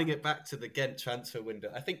rounding it back to the Ghent transfer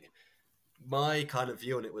window, I think my kind of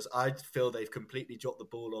view on it was I feel they've completely dropped the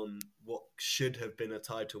ball on what should have been a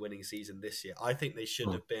title-winning season this year. I think they should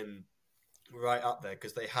have been right up there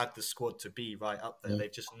because they had the squad to be right up there.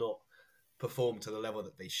 They've just not performed to the level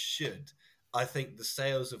that they should. I think the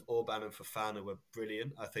sales of Orban and Fofana were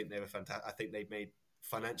brilliant. I think they were fantastic. I think they made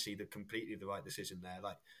financially completely the right decision there.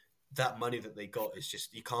 Like, that money that they got is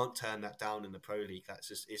just, you can't turn that down in the Pro League. It's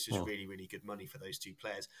just really, really good money for those two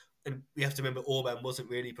players. And we have to remember Orban wasn't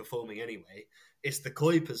really performing anyway. It's the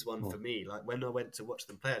Kuipers one for me. Like, when I went to watch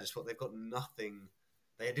them play, I just thought they've got nothing.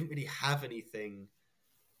 They didn't really have anything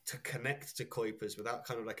to connect to Kuipers without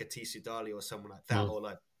kind of like a Tisu Dali or someone like that, or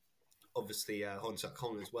like, obviously Hong-Sak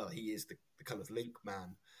Hong as well. He is the kind of link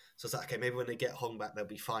man. So it's like, okay, maybe when they get Hong back, they'll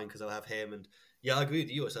be fine because they'll have him. And yeah, I agree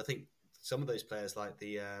with you. So I think some of those players, like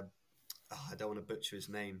the I don't want to butcher his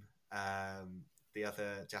name, the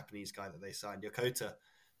other Japanese guy that they signed, Yokota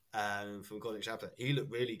from Golden Chapter, he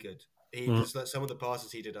looked really good. He just like some of the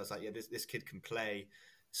passes he did, I was like, yeah, this kid can play.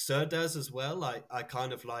 Serdaz as well. Like I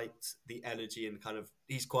kind of liked the energy and kind of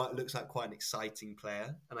looks like quite an exciting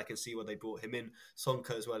player, and I can see why they brought him in.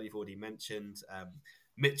 Sonko as well. You've already mentioned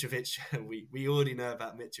Mitrovic. we already know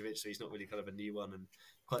about Mitrovic, so he's not really kind of a new one. And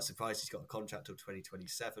quite surprised he's got a contract till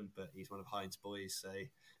 2027, but he's one of Hein's boys, so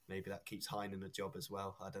maybe that keeps Hein in a job as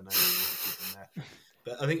well. I don't know. Keep him there.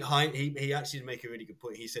 But I think Hein, he actually did make a really good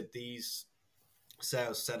point. He said these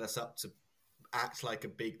sales set us up to act like a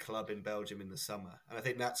big club in Belgium in the summer. And I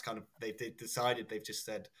think that's kind of, they've decided, they've just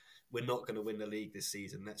said, we're not going to win the league this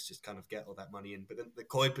season. Let's just kind of get all that money in. But then the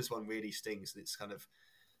Kuipers one really stings. It's kind of,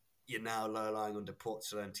 you're now relying on De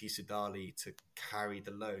Portela and Tissoudali to carry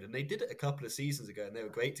the load. And they did it a couple of seasons ago and they were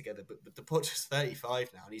great together. But De Portela's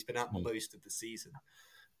 35 now and he's been out most of the season.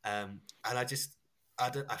 And I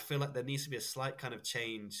feel like there needs to be a slight kind of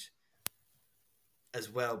change as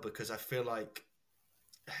well, because I feel like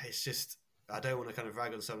it's just, I don't want to kind of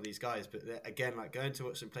rag on some of these guys, but again, like going to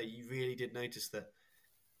watch them play, you really did notice that.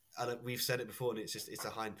 We've said it before, and it's a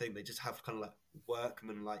Hein thing. They just have kind of like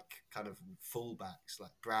workman, like kind of fullbacks,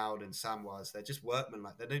 like Brown and Samwise. They're just workmen,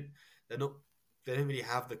 like they don't really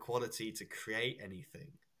have the quality to create anything.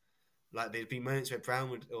 Like there'd be moments where Brown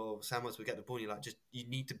or Samwise would get the ball, and you're like, you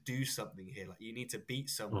need to do something here. Like you need to beat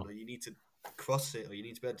someone, or you need to cross it, or you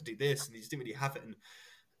need to be able to do this, and he just didn't really have it. And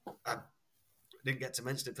I didn't get to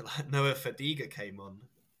mention it, but like Noah Fadiga came on,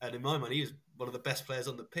 and in my mind, he was one of the best players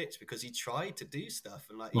on the pitch because he tried to do stuff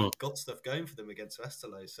and like he got stuff going for them against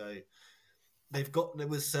Westerlo. So there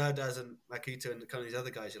was Serdaz and Makuto and kind of these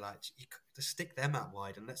other guys. You're like, just stick them out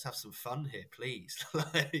wide and let's have some fun here, please.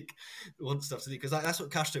 Like, want stuff to do, because that's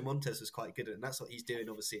what Castro Montes was quite good at, and that's what he's doing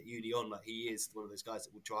obviously at Union. Like he is one of those guys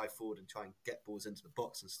that will drive forward and try and get balls into the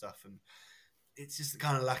box and stuff, and it's just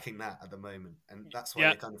kind of lacking that at the moment, and that's why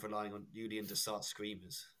they're kind of relying on Union to start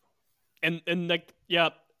screamers. And like,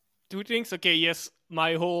 two things. Okay, yes,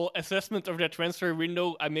 my whole assessment of that transfer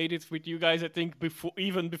window, I made it with you guys, I think, before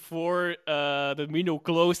the window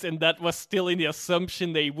closed, and that was still in the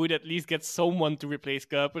assumption they would at least get someone to replace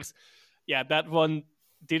Kuipers. Yeah, that one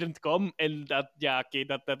didn't come, and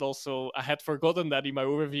that also, I had forgotten that in my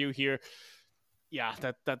overview here. Yeah,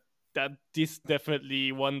 that is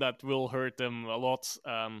definitely one that will hurt them a lot.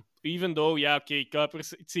 Even though,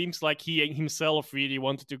 Kuipers, it seems like he himself really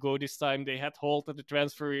wanted to go this time. They had halted the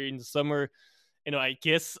transfer in the summer. I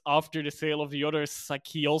guess after the sale of the others, like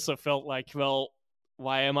he also felt like, well,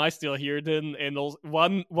 why am I still here then? And also,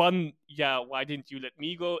 one, why didn't you let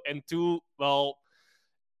me go? And two, well,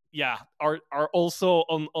 are also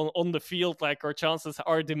on the field, like our chances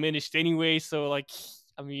are diminished anyway. So like,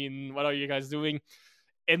 I mean, what are you guys doing?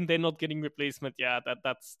 And they're not getting replacement. Yeah,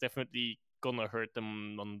 that's definitely gonna hurt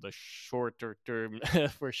them on the shorter term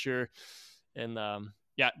for sure. And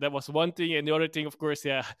that was one thing. And the other thing, of course,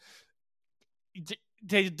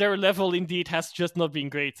 their level indeed has just not been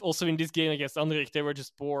great. Also in this game against Anderlecht, they were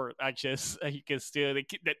just poor. I guess you can still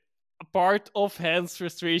that part of Hans'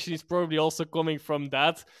 frustration is probably also coming from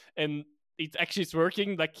that, and it actually is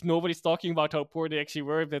working. Like nobody's talking about how poor they actually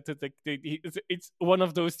were. It's one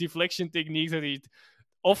of those deflection techniques that he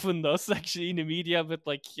often does actually in the media, but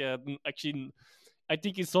like actually I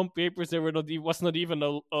think in some papers there was not even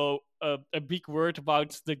a big word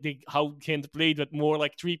about the how Kent played, but more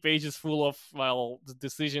like 3 pages full of the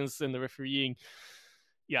decisions and the refereeing.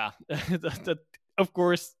 That of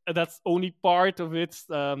course that's only part of it.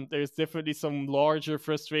 There's definitely some larger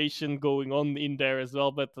frustration going on in there as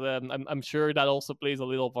well, but I'm sure that also plays a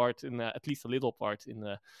little part in at least a little part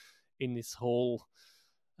in this whole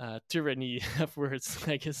tyranny of words,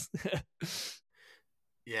 I guess.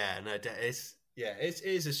 It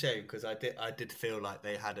is a shame because I did feel like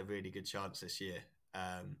they had a really good chance this year,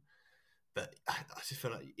 but I just feel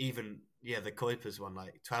like even the Kuipers one,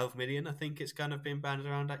 like 12 million, I think it's kind of been banded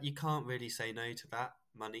around that. You can't really say no to that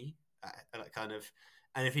money,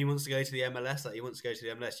 and if he wants to go to the MLS, like he wants to go to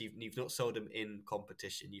the MLS, you've not sold him in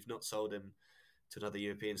competition, you've not sold him to another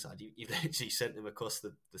European side, you've actually sent him across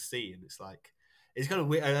the sea, and it's like it's kind of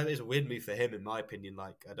weird. It's a weird move for him, in my opinion.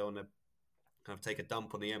 Like I don't want to kind of take a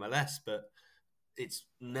dump on the MLS, but it's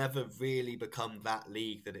never really become that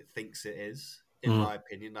league that it thinks it is, in my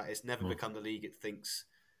opinion. Like it's never become the league it thinks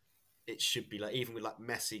it should be. Like even with like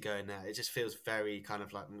Messi going there, it just feels very kind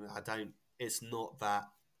of like it's not that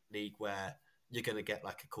league where you're going to get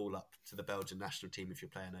like a call up to the Belgian national team if you're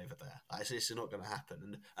playing over there. Like it's not going to happen,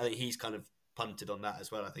 and I think he's kind of punted on that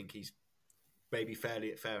as well. I think he's maybe fair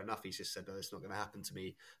enough. He's just said, "Oh, it's not going to happen to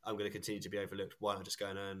me. I'm going to continue to be overlooked. Why not just go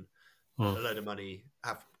and earn a load of money,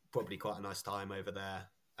 have probably quite a nice time over there,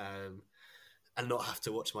 and not have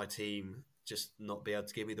to watch my team just not be able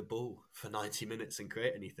to give me the ball for 90 minutes and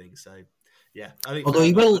create anything." So yeah, I think.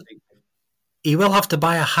 Although he will have to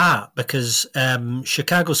buy a hat because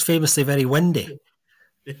Chicago's famously very windy.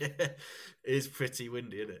 It is pretty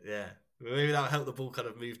windy, isn't it? Yeah. Maybe that'll help the ball kind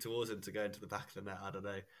of move towards him to go into the back of the net. I don't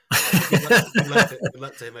know. Good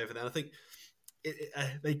luck to him over there. I think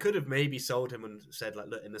they could have maybe sold him and said, like,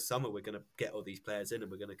 look, in the summer we're going to get all these players in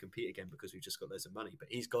and we're going to compete again because we've just got loads of money. But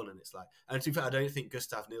he's gone, and it's like, and to be fair, I don't think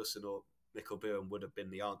Gustav Nilsson or Mikkel Buren would have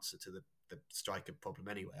been the answer to the striker problem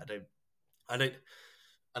anyway. I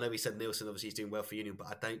know we said Nilsson obviously he's doing well for Union, but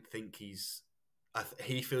I don't think he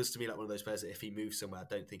feels to me like one of those players that if he moves somewhere, I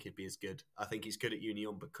don't think he'd be as good. I think he's good at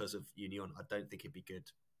Union because of Union. I don't think he'd be good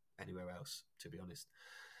anywhere else, to be honest.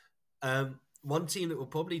 One team that will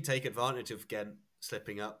probably take advantage of Ghent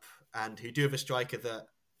slipping up and who do have a striker that,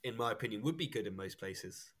 in my opinion, would be good in most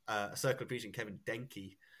places, a Cercle Bruges and Kevin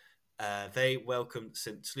Denke. They welcomed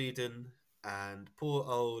St. Sluden, and poor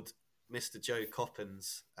old Mr. Joe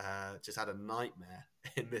Coppens just had a nightmare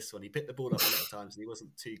in this one. He picked the ball up a lot of times and he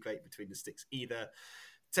wasn't too great between the sticks either.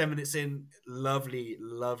 10 minutes in, lovely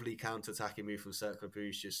counter-attacking move from Cercle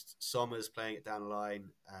Bruges. Just Sommers playing it down the line.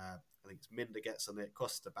 I think it's Minder gets on it,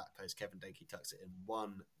 crosses the back post. Kevin Denke tucks it in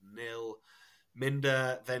 1-0.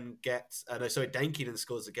 Minder then gets... Denke then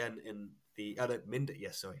scores again in the... Minder,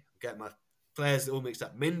 I'm getting my players all mixed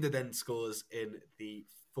up. Minder then scores in the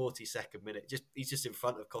 42nd minute. He's just in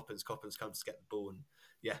front of Coppens. Coppens comes to get the ball,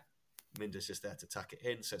 and Minder's just there to tuck it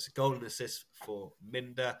in. So it's a goal and assist for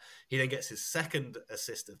Minder. He then gets his second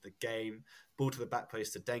assist of the game. Ball to the back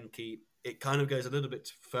post to Denke. It kind of goes a little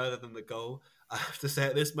bit further than the goal. I have to say,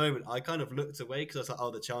 at this moment, I kind of looked away because I was like,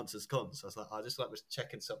 oh, the chance has gone. So I was like, I just was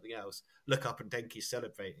checking something else. Look up and Denke's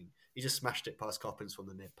celebrating. He just smashed it past Coppens from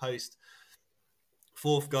the near post.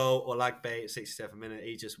 Fourth goal, Olagbe at 67th minute.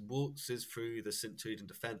 He just waltzes through the St. Truden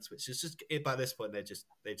defence, which is just, by this point, they've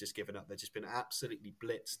just given up. They've just been absolutely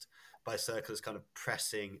blitzed by Cercle's kind of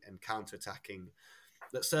pressing and counter-attacking.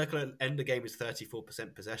 That Cercle end the game is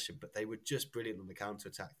 34% possession, but they were just brilliant on the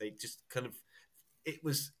counter-attack. They just kind of, it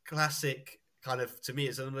was classic, kind of, to me,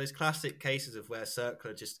 it's one of those classic cases of where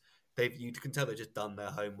Cercle just, you can tell they've just done their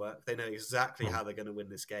homework. They know exactly how they're going to win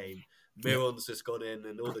this game. Miron's just gone in,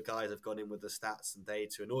 and all the guys have gone in with the stats and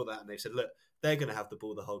data and all that, and they've said, look, they're going to have the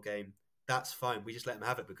ball the whole game. That's fine. We just let them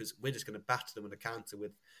have it because we're just going to batter them on the counter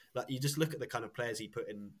with, like, you just look at the kind of players he put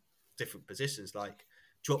in different positions, like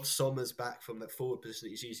dropped Sommers back from that forward position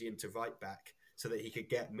that he's usually into right back so that he could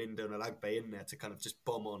get Minder and Olagbe in there to kind of just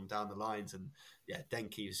bomb on down the lines. And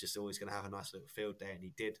Denke was just always going to have a nice little field day, and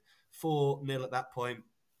he did. 4-0 at that point.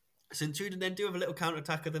 St. Truden then do have a little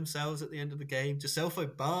counter-attack of themselves at the end of the game.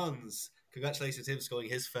 Giselfo Barnes, congratulations to him scoring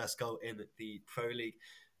his first goal in the Pro League.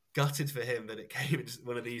 Gutted for him that it came in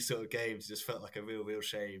one of these sort of games. It just felt like a real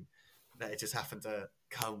shame that it just happened to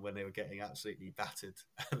come when they were getting absolutely battered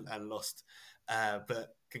and lost.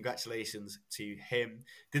 But congratulations to him.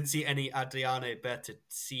 Didn't see any Adriano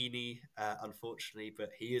Bertazzini, unfortunately,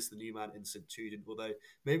 but he is the new man in St. Truden, although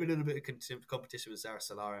maybe a little bit of competition with Zara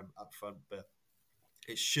Salarim up front, but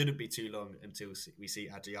it shouldn't be too long until we see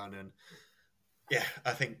Adriano. And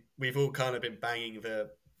I think we've all kind of been banging the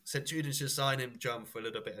St. Truden should sign him drum for a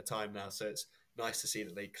little bit of time now, so it's nice to see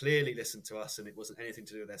that they clearly listened to us and it wasn't anything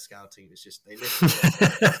to do with their scouting. It's just they listened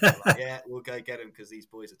to us. Like, we'll go get him because these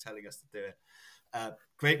boys are telling us to do it.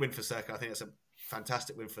 Great win for Cercle. I think that's a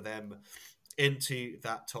fantastic win for them into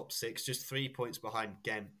that top six, just 3 points behind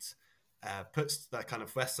Ghent. Puts that kind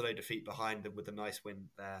of Westerlo defeat behind them with a nice win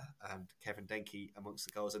there, and Kevin Denke amongst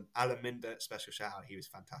the goals, and Alan Minder, special shout out, he was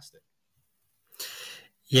fantastic.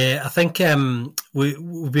 Yeah, I think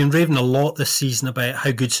we've been raving a lot this season about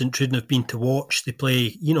how good St. Truden have been to watch. They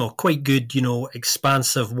play, quite good,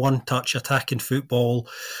 expansive, one-touch attacking football.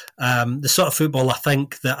 The sort of football I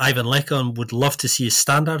think that Ivan Lekon would love to see his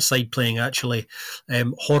standard side playing, actually.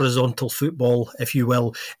 Horizontal football, if you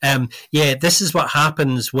will. This is what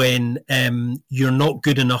happens when you're not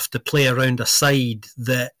good enough to play around a side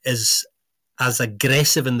that is as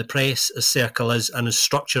aggressive in the press as Cercle is and as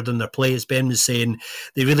structured in their play. As Ben was saying,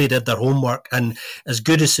 they really did their homework, and as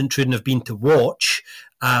good as St. Truden have been to watch,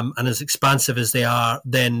 and as expansive as they are,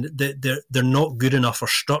 then they're not good enough or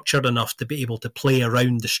structured enough to be able to play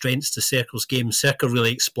around the strengths to Cercle's game. Cercle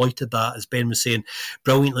really exploited that, as Ben was saying,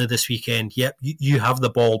 brilliantly this weekend. Yep, you have the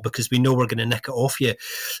ball because we know we're going to nick it off you.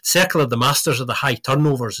 Cercle are the masters of the high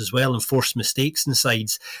turnovers as well and forced mistakes in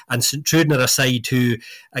sides. And St. Truden are a side who,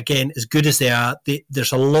 again, as good as they are,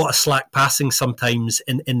 there's a lot of slack passing sometimes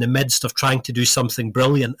in the midst of trying to do something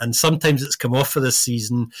brilliant. And sometimes it's come off for this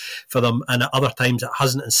season for them, and at other times it hasn't.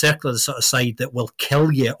 Pleasant and Cercle are the sort of side that will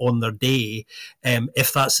kill you on their day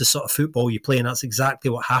if that's the sort of football you play, and that's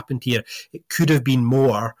exactly what happened here. It could have been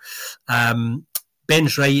more.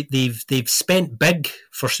 Ben's right. They've spent big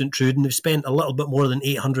for St Truden. They've spent a little bit more than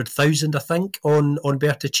 800,000, I think, on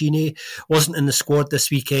Bertuccini. Wasn't in the squad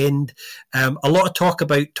this weekend. A lot of talk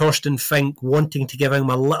about Torsten Fink wanting to give him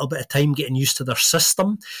a little bit of time getting used to their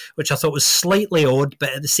system, which I thought was slightly odd. But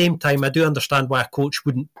at the same time, I do understand why a coach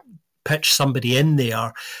wouldn't pitch somebody in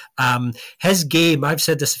there. His game, I've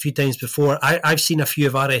said this a few times before, I've seen a few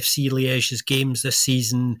of RFC Liège's games this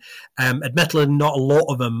season. Admittedly, not a lot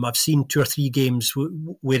of them. I've seen 2 or 3 games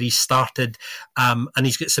where he started, and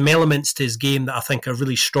he's got some elements to his game that I think are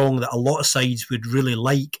really strong that a lot of sides would really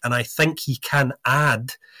like, and I think he can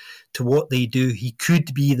add to what they do. He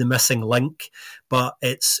could be the missing link, but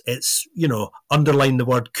it's underline the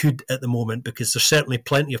word could at the moment, because there's certainly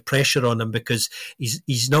plenty of pressure on him, because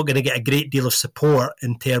he's not going to get a great deal of support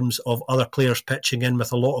in terms of other players pitching in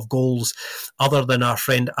with a lot of goals, other than our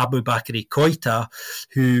friend Abu Bakari Koita,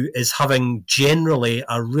 who is having generally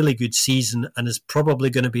a really good season and is probably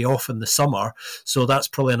going to be off in the summer. So that's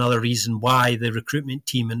probably another reason why the recruitment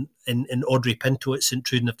team in Audrey Pinto at St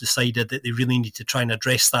Truden have decided that they really need to try and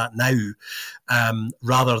address that now,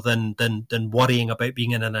 rather than worrying about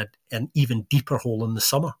being in an even deeper hole in the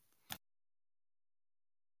summer.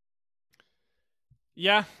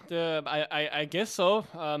 Yeah, I guess so.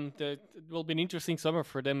 It will be an interesting summer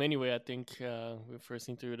for them anyway. I think for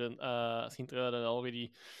Sint-Truiden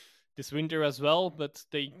already this winter as well, but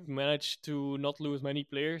they managed to not lose many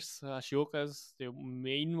players. Shioka is the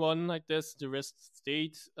main one, I guess. The rest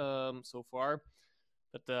stayed so far.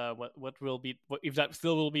 But what will be, if that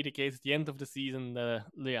still will be the case at the end of the season?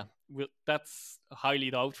 That's highly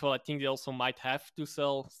doubtful. I think they also might have to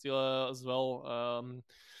sell still as well.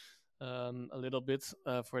 A little bit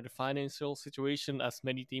for the financial situation, as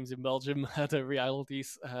many teams in Belgium had the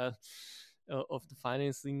realities of the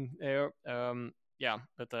financing there. In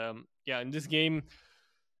this game,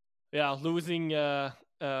 losing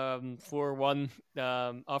 4-1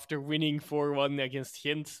 after winning 4-1 against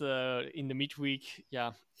Gent in the midweek.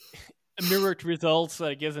 Mirrored results,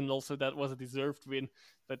 I guess, and also that was a deserved win.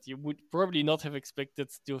 But you would probably not have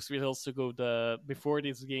expected those results to go before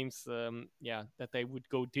these games. That they would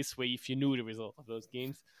go this way if you knew the result of those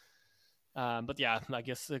games. I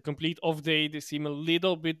guess a complete off day. They seem a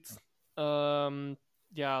little bit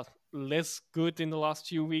less good in the last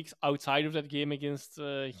few weeks outside of that game against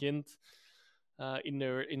Gent in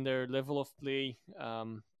their level of play.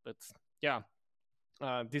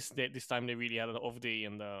 This time they really had an off day,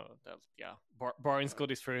 and Barnes got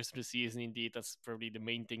his first of the season. Indeed, that's probably the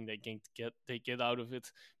main thing they get out of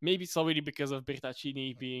it. Maybe it's already because of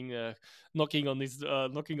Bertaccini being knocking on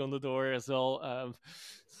the door as well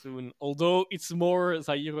soon. Although it's more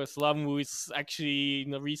Zaire Islam, who is actually in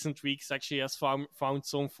the recent weeks has found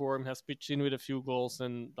some form, has pitched in with a few goals,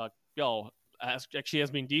 and has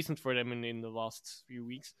been decent for them in the last few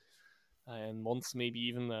weeks and months, maybe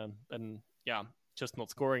even. Just not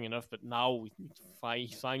scoring enough, but now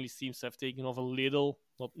he finally seems to have taken off a little.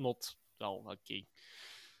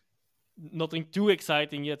 Nothing too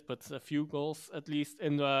exciting yet, but a few goals at least.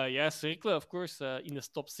 And Cercle, of course, in the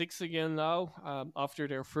top 6 again now after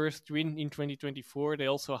their first win in 2024. They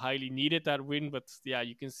also highly needed that win, but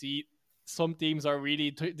you can see some teams are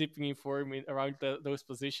really dipping in form around those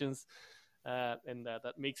positions. And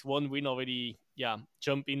that makes one win already,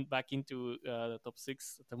 jump back into the top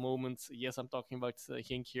 6 at the moment. Yes, I'm talking about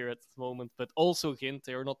Genk here at the moment, but also Gent,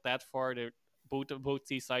 they're not that far. Both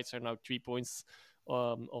these sides are now 3 points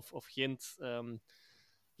of Gent.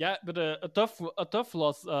 But a tough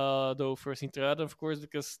loss though for Sint-Truiden, of course,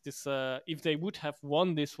 because this if they would have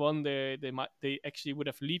won this one, they actually would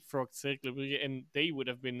have leapfrogged Cercle Brugge, and they would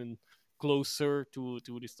have been closer to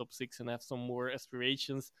this top 6 and have some more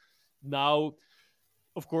aspirations. Now,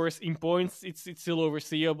 of course, in points, it's still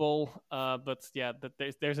overseeable, but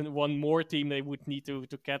that there's one more team they would need to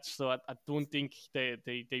catch. So I don't think they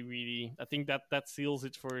really. I think that seals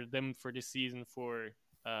it for them for this season. For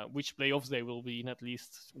which playoffs they will be in, at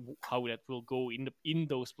least how that will go in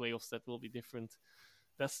those playoffs, that will be different.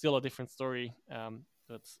 That's still a different story.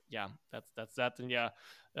 But that's that. And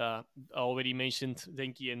I already mentioned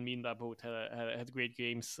Denki and Minda both had great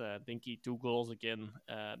games. Denki 2 goals again,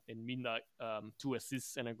 and Minda 2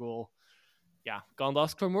 assists and a goal. Can't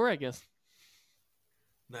ask for more, I guess.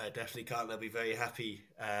 No, definitely can't. They'll be very happy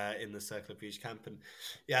in the Cercle Brugge camp. And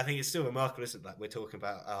I think it's still remarkable, isn't it? Like, we're talking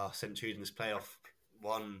about St. Truden's playoff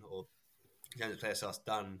one or playoffs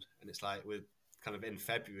done, and it's like we're kind of in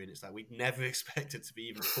February, and it's like we'd never expected to be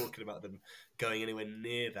even talking about them going anywhere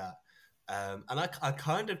near that. And I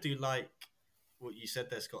kind of do like what you said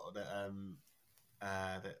there, Scott,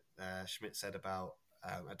 that Schmidt said about,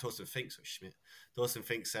 and Thorsten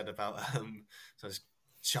Fink said about, so I was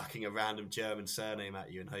chucking a random German surname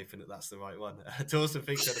at you and hoping that that's the right one. Thorsten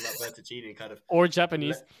Fink said about Bertuccini kind of... Or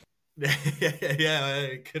Japanese. Yeah,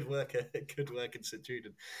 it could work. It could work in St.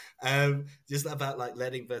 Truden. Just about like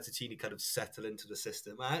letting Bertuccini kind of settle into the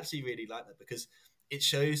system. I actually really like that because it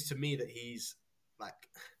shows to me that he's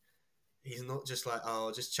not just like, oh,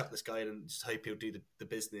 I'll just chuck this guy in and just hope he'll do the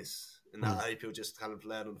business, and I hope he'll just kind of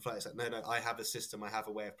learn on the fly. It's like, no, I have a system, I have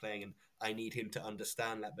a way of playing, and I need him to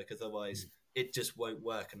understand that, because otherwise it just won't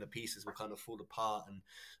work and the pieces will kind of fall apart, and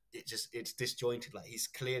it's disjointed. Like, he's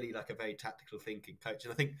clearly like a very tactical thinking coach,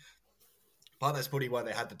 and I think part of that's probably why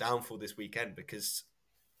they had the downfall this weekend, because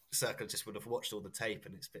Cercle just would have watched all the tape,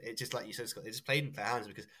 and it's just like you said, Scott, they just played into their hands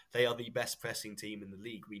because they are the best pressing team in the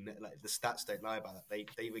league. We know, like, the stats don't lie about that.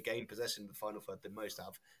 They regain possession in the final third the most out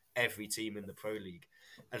of every team in the Pro League.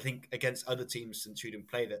 And I think against other teams St. Truden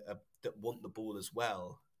play that want the ball as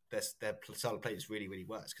well, their style of play just really, really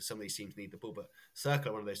works, because some of these teams need the ball. But Cercle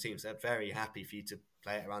are one of those teams, they're very happy for you to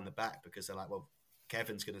play it around the back, because they're like, well,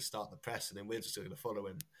 Kevin's going to start the press and then we're just going to follow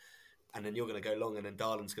him. And then you're going to go long, and then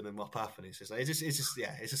Darlin's going to mop up, and it's just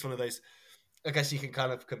one of those. I guess you can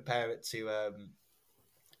kind of compare it to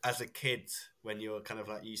as a kid when you're kind of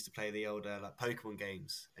like, you used to play the older like Pokemon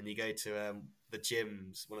games, and you go to the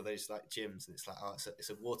gyms, one of those like gyms, and it's like, oh, it's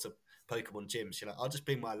a water Pokemon gym. So you're like, I'll just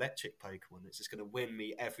bring my electric Pokemon. It's just going to win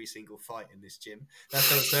me every single fight in this gym. That's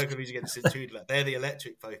kind of Cercle Music against St. Truden. Like, they're the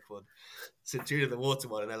electric Pokemon, St. Truden the water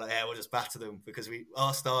one, and they're like, yeah, we'll just batter them because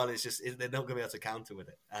our style is just, they're not going to be able to counter with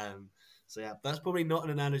it. So yeah, that's probably not an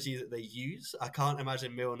analogy that they use. I can't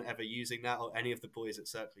imagine Milne ever using that, or any of the boys at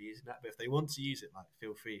Cercle using that. But if they want to use it, like,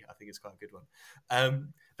 feel free. I think it's quite a good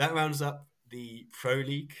one. That rounds up the Pro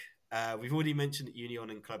League. We've already mentioned that Union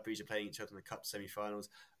and Club Brugge are playing each other in the Cup semi-finals.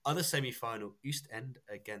 Other semi-final, Oostend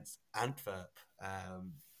against Antwerp.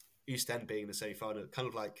 Oostend being the semi-final, kind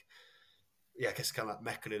of like, yeah, I guess kind of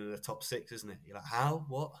like Mechelen in the top six, isn't it? You're like, how,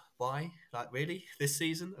 what, why? Like, really? This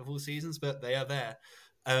season of all seasons? But they are there.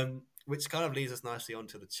 Which kind of leads us nicely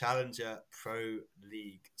onto the Challenger Pro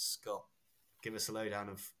League. Scott, give us a lowdown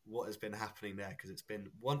of what has been happening there, because it's been,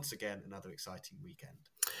 once again, another exciting weekend.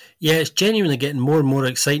 Yeah, it's genuinely getting more and more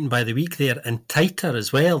exciting by the week there, and tighter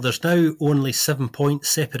as well. There's now only 7 points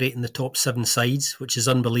separating the top 7 sides, which is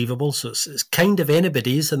unbelievable. So it's kind of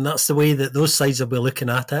anybody's, and that's the way that those sides will be looking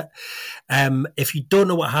at it. If you don't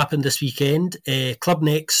know what happened this weekend, Club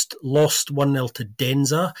Next lost 1-0 to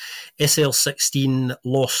Denza. SL16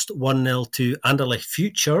 lost 1-0 to Anderlecht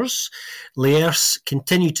Futures. Liers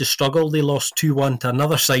continued to struggle. They lost 2-1 to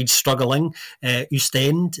another side struggling,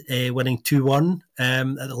 Oostend, winning 2-1.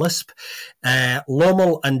 At the Lisp.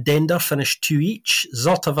 Lommel and Dender finished 2 each.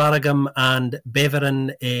 Zulte Waregem and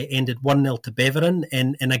Beveren ended 1-0 to Beveren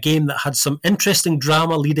in a game that had some interesting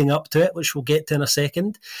drama leading up to it, which we'll get to in a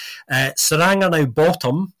second. Serang are now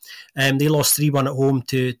bottom. They lost 3-1 at home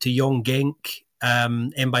to Young Genk.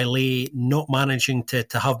 Mbaile not managing to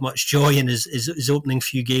have much joy in his opening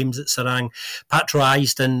few games at Serang. Patro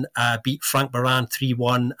Eisden beat Frank Baran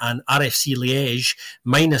 3-1, and RFC Liège,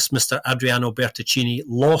 minus Mr. Adriano Bertuccini,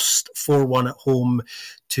 lost 4-1 at home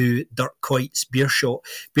to Dirk Kuyt's Beerschot.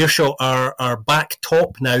 Beerschot are back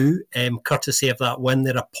top now, courtesy of that win.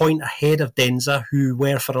 They're a point ahead of Denza, who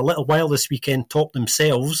were for a little while this weekend top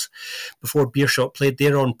themselves before Beerschot played.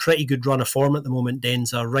 They're on pretty good run of form at the moment,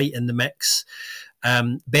 Denza, right in the mix.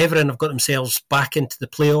 Beveren have got themselves back into the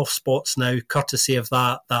playoff spots now, courtesy of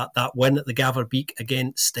that win at the Gaverbeek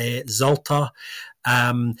against Zulte,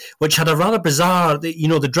 which had a rather bizarre,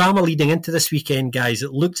 the drama leading into this weekend, guys.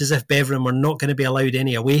 It looked as if Beveren were not going to be allowed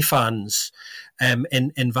any away fans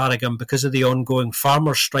in Waregem because of the ongoing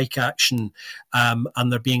farmers' strike action,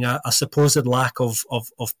 and there being a supposed lack of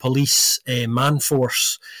police man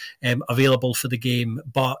force available for the game.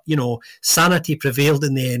 But, sanity prevailed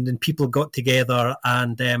in the end, and people got together,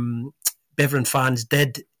 and Beveren fans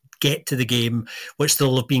did get to the game, which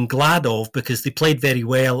they'll have been glad of, because they played very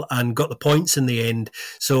well and got the points in the end.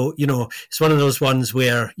 So, it's one of those ones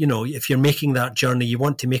where, if you're making that journey, you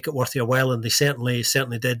want to make it worth your while, and they certainly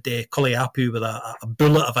did. Koliapu with a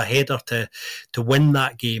bullet of a header to win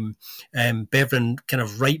that game. Beveren kind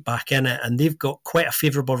of right back in it, and they've got quite a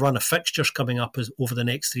favourable run of fixtures coming up over the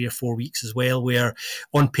next 3 or 4 weeks as well, where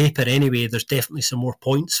on paper anyway, there's definitely some more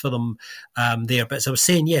points for them there. But as I was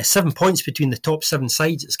saying, 7 points between the top 7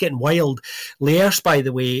 sides. It's getting getting wild. Lierse, by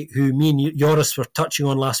the way, who me and Joris were touching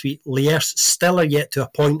on last week, Lierse still are yet to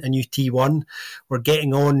appoint a new T1. We're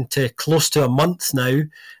getting on to close to a month now.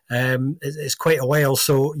 It's quite a while,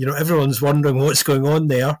 so everyone's wondering what's going on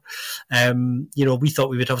there. We thought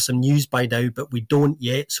we would have some news by now, but we don't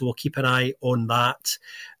yet, so we'll keep an eye on that.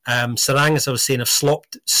 Serang, as I was saying, have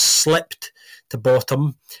slipped to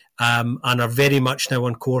bottom, and are very much now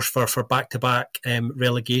on course for back-to-back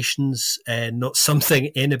relegations. Not something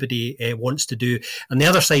anybody wants to do. And the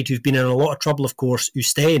other side, who've been in a lot of trouble, of course,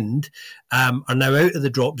 Ostend, are now out of the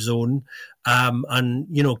drop zone,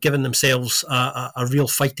 and giving themselves a real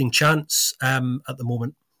fighting chance at the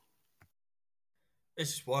moment.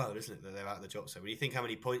 It's just wild, isn't it, that they're out of the drop zone? When you think how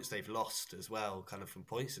many points they've lost as well, kind of from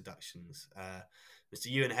points deductions. Mr.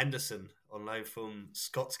 Ewan Henderson on loan from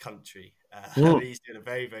Scots country. He's doing a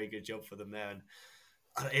very, very good job for them there. And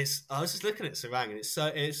I was just looking at Serang, and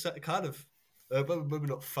it's kind of maybe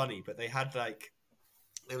not funny, but they had they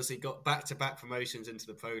obviously got back-to-back promotions into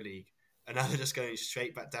the Pro League, and now they're just going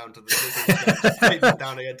straight back down to straight back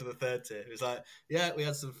down again to the third tier. It was like, yeah, we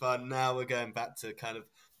had some fun. Now we're going back to kind of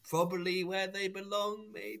probably where they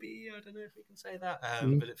belong. Maybe, I don't know if we can say that,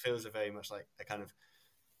 but it feels very much like a kind of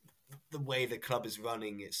the way the club is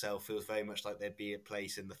running itself feels very much like there'd be a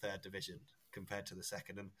place in the third division compared to the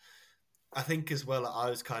second. And I think as well, I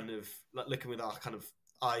was kind of looking with our kind of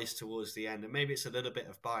eyes towards the end, and maybe it's a little bit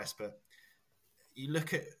of bias, but you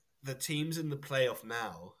look at the teams in the playoff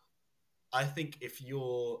now. I think if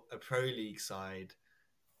you're a Pro League side,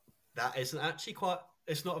 that isn't actually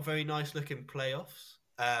it's not a very nice looking playoffs.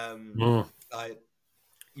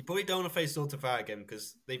 You probably don't want to face Zortavara again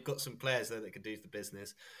because they've got some players there that could do the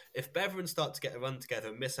business. If Beveren start to get a run together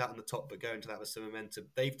and miss out on the top but go into that with some momentum,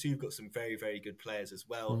 they've too got some very, very good players as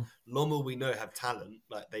well. Lommel, we know, have talent.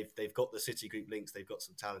 Like they've got the City Group links. They've got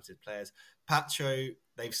some talented players. Patro,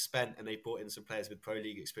 they've spent and they've brought in some players with Pro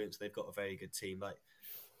League experience. They've got a very good team. Like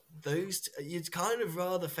those, you'd kind of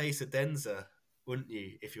rather face a Denza, wouldn't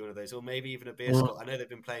you, if you're one of those? Or maybe even a Beerschot. I know they've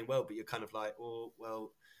been playing well, but you're kind of like, oh,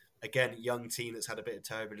 well... Again, young team that's had a bit of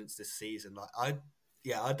turbulence this season. I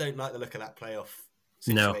don't like the look of that playoff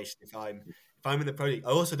situation. No. If I'm in the Pro League,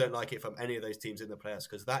 I also don't like it if I'm any of those teams in the playoffs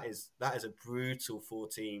because that is a brutal 4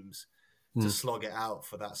 teams to slog it out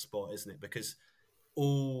for that spot, isn't it? Because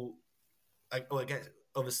I guess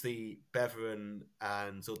obviously Beveren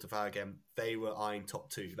and Zortavara again, they were eyeing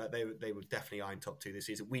top 2. Like they were definitely eyeing top 2 this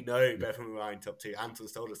season. We know Beveren were eyeing top 2.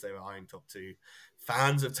 Anton's told us they were eyeing top 2.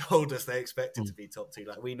 Fans have told us they expected to be top 2.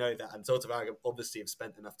 Like we know that, and Zortavara obviously have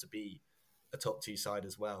spent enough to be a top 2 side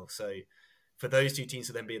as well. So for those 2 teams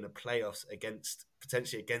to then be in the playoffs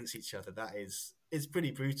potentially against each other, it's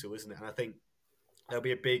pretty brutal, isn't it? And I think there'll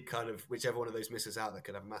be a big kind of whichever one of those misses out that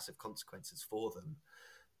could have massive consequences for them.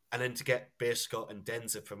 And then to get Beerschot and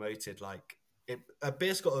Denza promoted,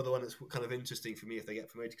 Beerschot are the one that's kind of interesting for me if they get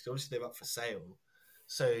promoted, because obviously they're up for sale.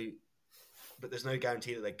 So, but there's no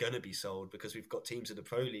guarantee that they're going to be sold because we've got teams in the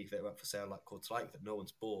Pro League that are up for sale, like Kortrijk, that no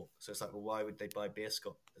one's bought. So it's like, well, why would they buy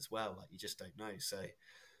Beerschot as well? Like, you just don't know. So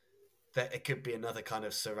that it could be another kind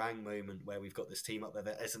of Serang moment where we've got this team up there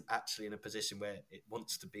that isn't actually in a position where it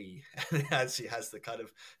wants to be. And it actually has the kind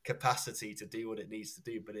of capacity to do what it needs to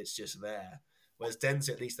do, but it's just there. Whereas Denza,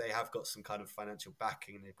 at least they have got some kind of financial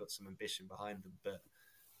backing and they've got some ambition behind them, but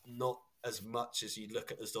not as much as you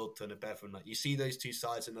look at the Zolta and the Beveren. Like you see those 2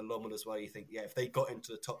 sides in the Lommel as well. You think, yeah, if they got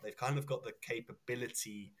into the top, they've kind of got the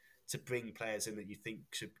capability to bring players in that you think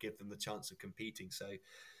should give them the chance of competing. So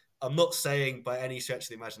I'm not saying by any stretch of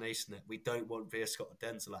the imagination that we don't want Beerschot or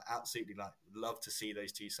Denza. Like absolutely, love to see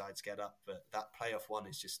those 2 sides get up, but that playoff one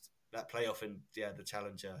is just that playoff in the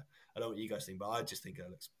Challenger. I don't know what you guys think, but I just think it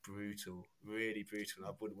looks brutal, really brutal.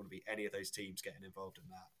 I wouldn't want to be any of those teams getting involved in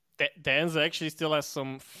that. Denza actually still has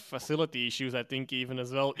some facility issues, I think, even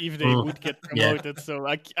as well, if they would get promoted. Yeah. So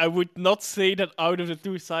I would not say that out of the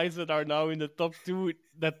 2 sides that are now in the top 2,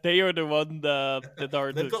 that they are the one that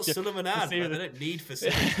are... They've got Suleiman Ad, they don't need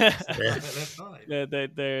facilities. They're fine.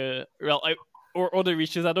 They're or other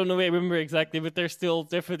issues, I don't know, I remember exactly, but there's still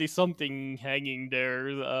definitely something hanging there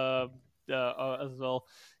as well.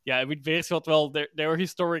 Yeah, with Beerschot, well, they are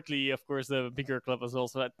historically, of course, a bigger club as well.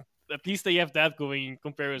 So at least they have that going in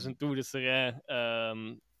comparison to the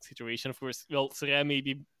Serrain situation. Of course, well, Serrain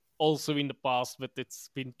maybe also in the past, but it's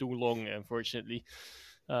been too long, unfortunately.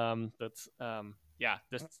 Yeah,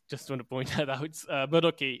 just want to point that out. But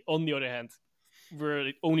okay, on the other hand,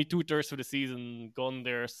 we're only 2/3 of the season gone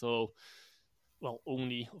there, so well,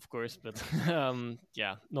 only of course, but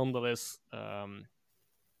yeah, nonetheless.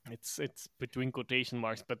 It's between quotation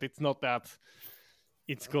marks, but it's not that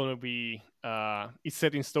it's gonna be it's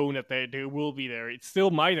set in stone that they will be there. It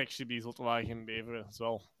still might actually be Zotwijk and Beveren as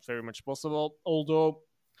well, very much possible. Although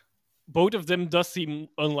both of them does seem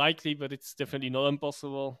unlikely, but it's definitely not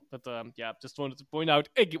impossible. But just wanted to point out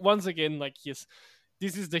once again, like, yes,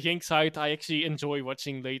 this is the Genk side I actually enjoy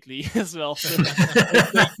watching lately as well. So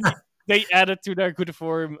they added to their good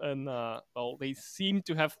form, and they seem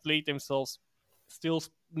to have played themselves. Still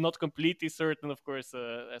not completely certain, of course.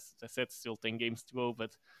 As I said, still 10 games to go,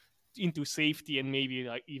 but into safety and maybe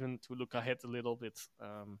even to look ahead a little bit.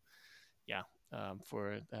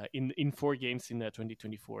 For in 4 games in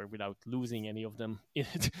 2024 without losing any of them.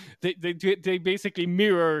 They basically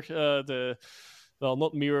mirror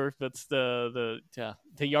not mirror, but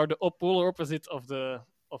they are the polar opposite of the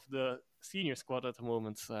senior squad at the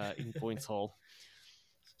moment in points haul.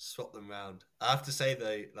 Swap them round. I have to say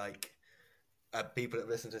though, like, people that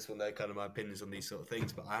listen to this will know kind of my opinions on these sort of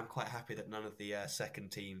things, but I'm quite happy that none of the second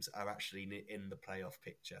teams are actually in the playoff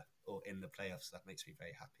picture or in the playoffs. That makes me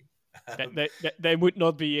very happy. They would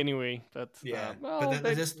not be anyway, but but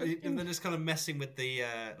they're just kind of messing with the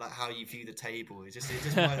like how you view the table. It just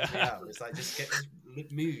winds me out. It's like just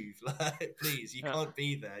move, like, please. You can't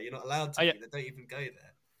be there. You're not allowed to be there. Don't even go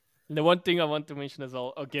there. The one thing I want to mention as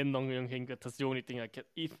well, again, Nongyong Genk, that's the only thing I can.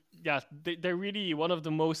 They're really one of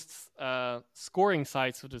the most scoring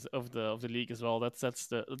sides of the league as well. That's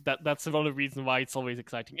another reason why it's always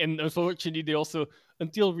exciting. And unfortunately, they also,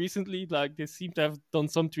 until recently, like, they seem to have done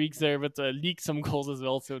some tweaks there, but leaked some goals as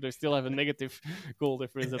well. So they still have a negative goal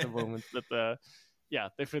difference at the moment. But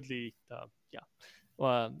definitely,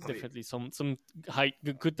 definitely some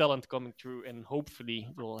good talent coming through, and hopefully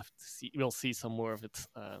we'll see some more of it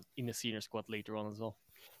in the senior squad later on as well.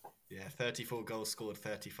 Yeah, 34 goals scored,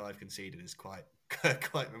 35 conceded is quite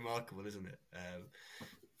remarkable, isn't it?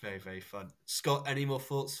 Very, very fun. Scott, any more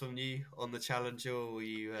thoughts from you on the Challenger, or were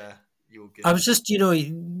you all good? I was just,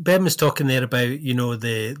 Ben was talking there about,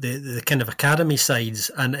 the kind of academy sides,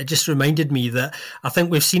 and it just reminded me that I think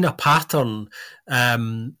we've seen a pattern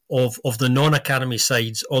of the non-academy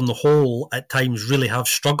sides on the whole at times really have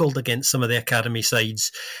struggled against some of the academy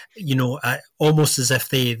sides, almost as if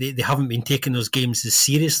they haven't been taking those games as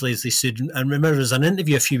seriously as they should. And remember, there was an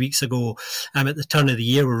interview a few weeks ago at the turn of the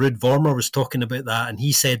year where Ruud Vormer was talking about that, and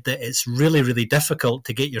he said that it's really, really difficult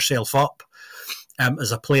to get yourself up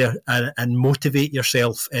as a player and motivate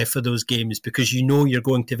yourself for those games, because you're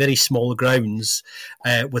going to very small grounds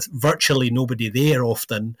with virtually nobody there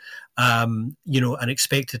often, and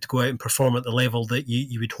expected to go out and perform at the level that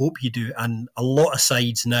you would hope you do. And a lot of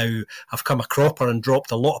sides now have come a cropper and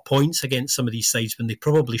dropped a lot of points against some of these sides when they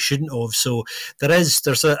probably shouldn't have. So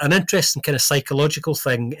there's an interesting kind of psychological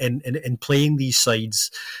thing in playing these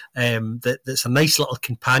sides that's a nice little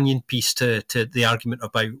companion piece to the argument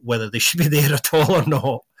about whether they should be there at all or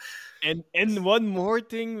not. And one more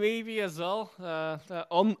thing maybe as well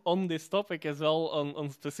on this topic as well, on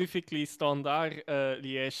specifically Standard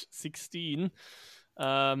Liège 16.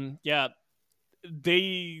 Standard,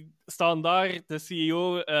 the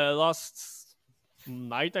CEO last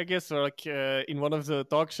night, I guess, or in one of the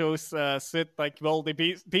talk shows said they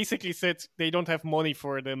basically said they don't have money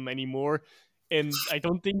for them anymore. And I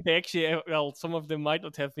don't think they actually, some of them might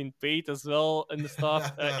not have been paid as well and the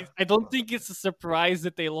stuff. I don't think it's a surprise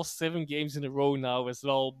that they lost 7 games in a row now as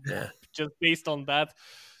well, just based on that.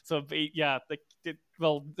 So,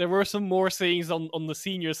 there were some more sayings on the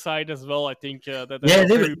senior side as well, I think. They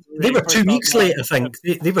were 2 weeks late, I think.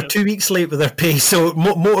 They were 2 weeks late with their pay, so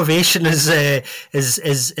motivation is a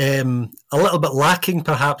little bit lacking,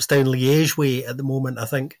 perhaps, down Liège way at the moment, I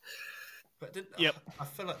think. But I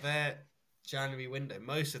feel like they're... January window,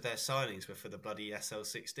 most of their signings were for the bloody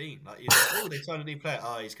SL16. Like, they signed a new player.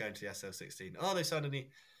 Oh, he's going to the SL16. Oh, they signed a new.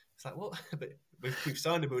 It's like, what? But we've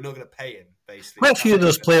signed him, but we're not going to pay him. Basically, quite a few of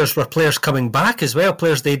those players were players coming back as well.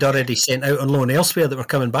 Players they'd already sent out on loan elsewhere that were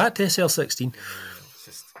coming back to SL16. It's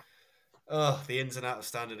just, the ins and outs of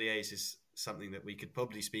Standard Liège is something that we could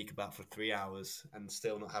probably speak about for 3 hours and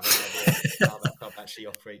still not have an idea how that club actually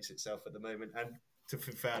operates itself at the moment. And to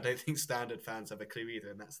be fair, I don't think Standard fans have a clue either,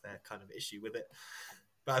 and that's their kind of issue with it.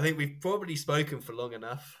 But I think we've probably spoken for long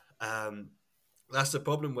enough. That's the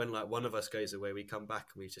problem when one of us goes away, we come back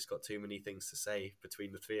and we've just got too many things to say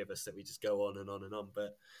between the three of us that we just go on and on and on.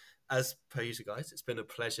 But as per usual, guys, it's been a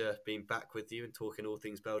pleasure being back with you and talking all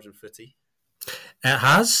things Belgian footy. It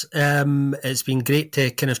has. It's been great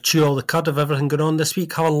to kind of chew all the cud of everything going on this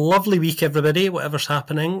week. Have a lovely week, everybody, whatever's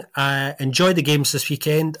happening. Enjoy the games this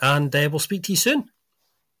weekend, and we'll speak to you soon.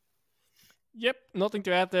 Yep, nothing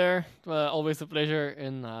to add there. Always a pleasure,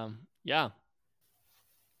 and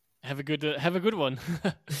have a good one.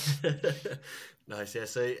 Nice, yeah.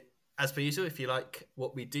 So, as per usual, if you like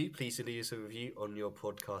what we do, please do leave us a review on your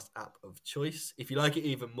podcast app of choice. If you like it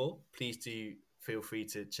even more, please do feel free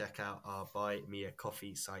to check out our Buy Me a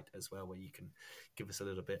Coffee site as well, where you can give us a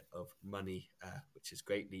little bit of money, which is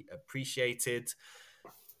greatly appreciated.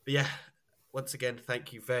 But yeah, once again,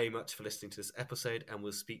 thank you very much for listening to this episode, and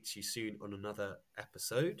we'll speak to you soon on another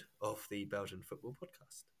episode of the Belgian Football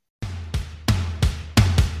Podcast.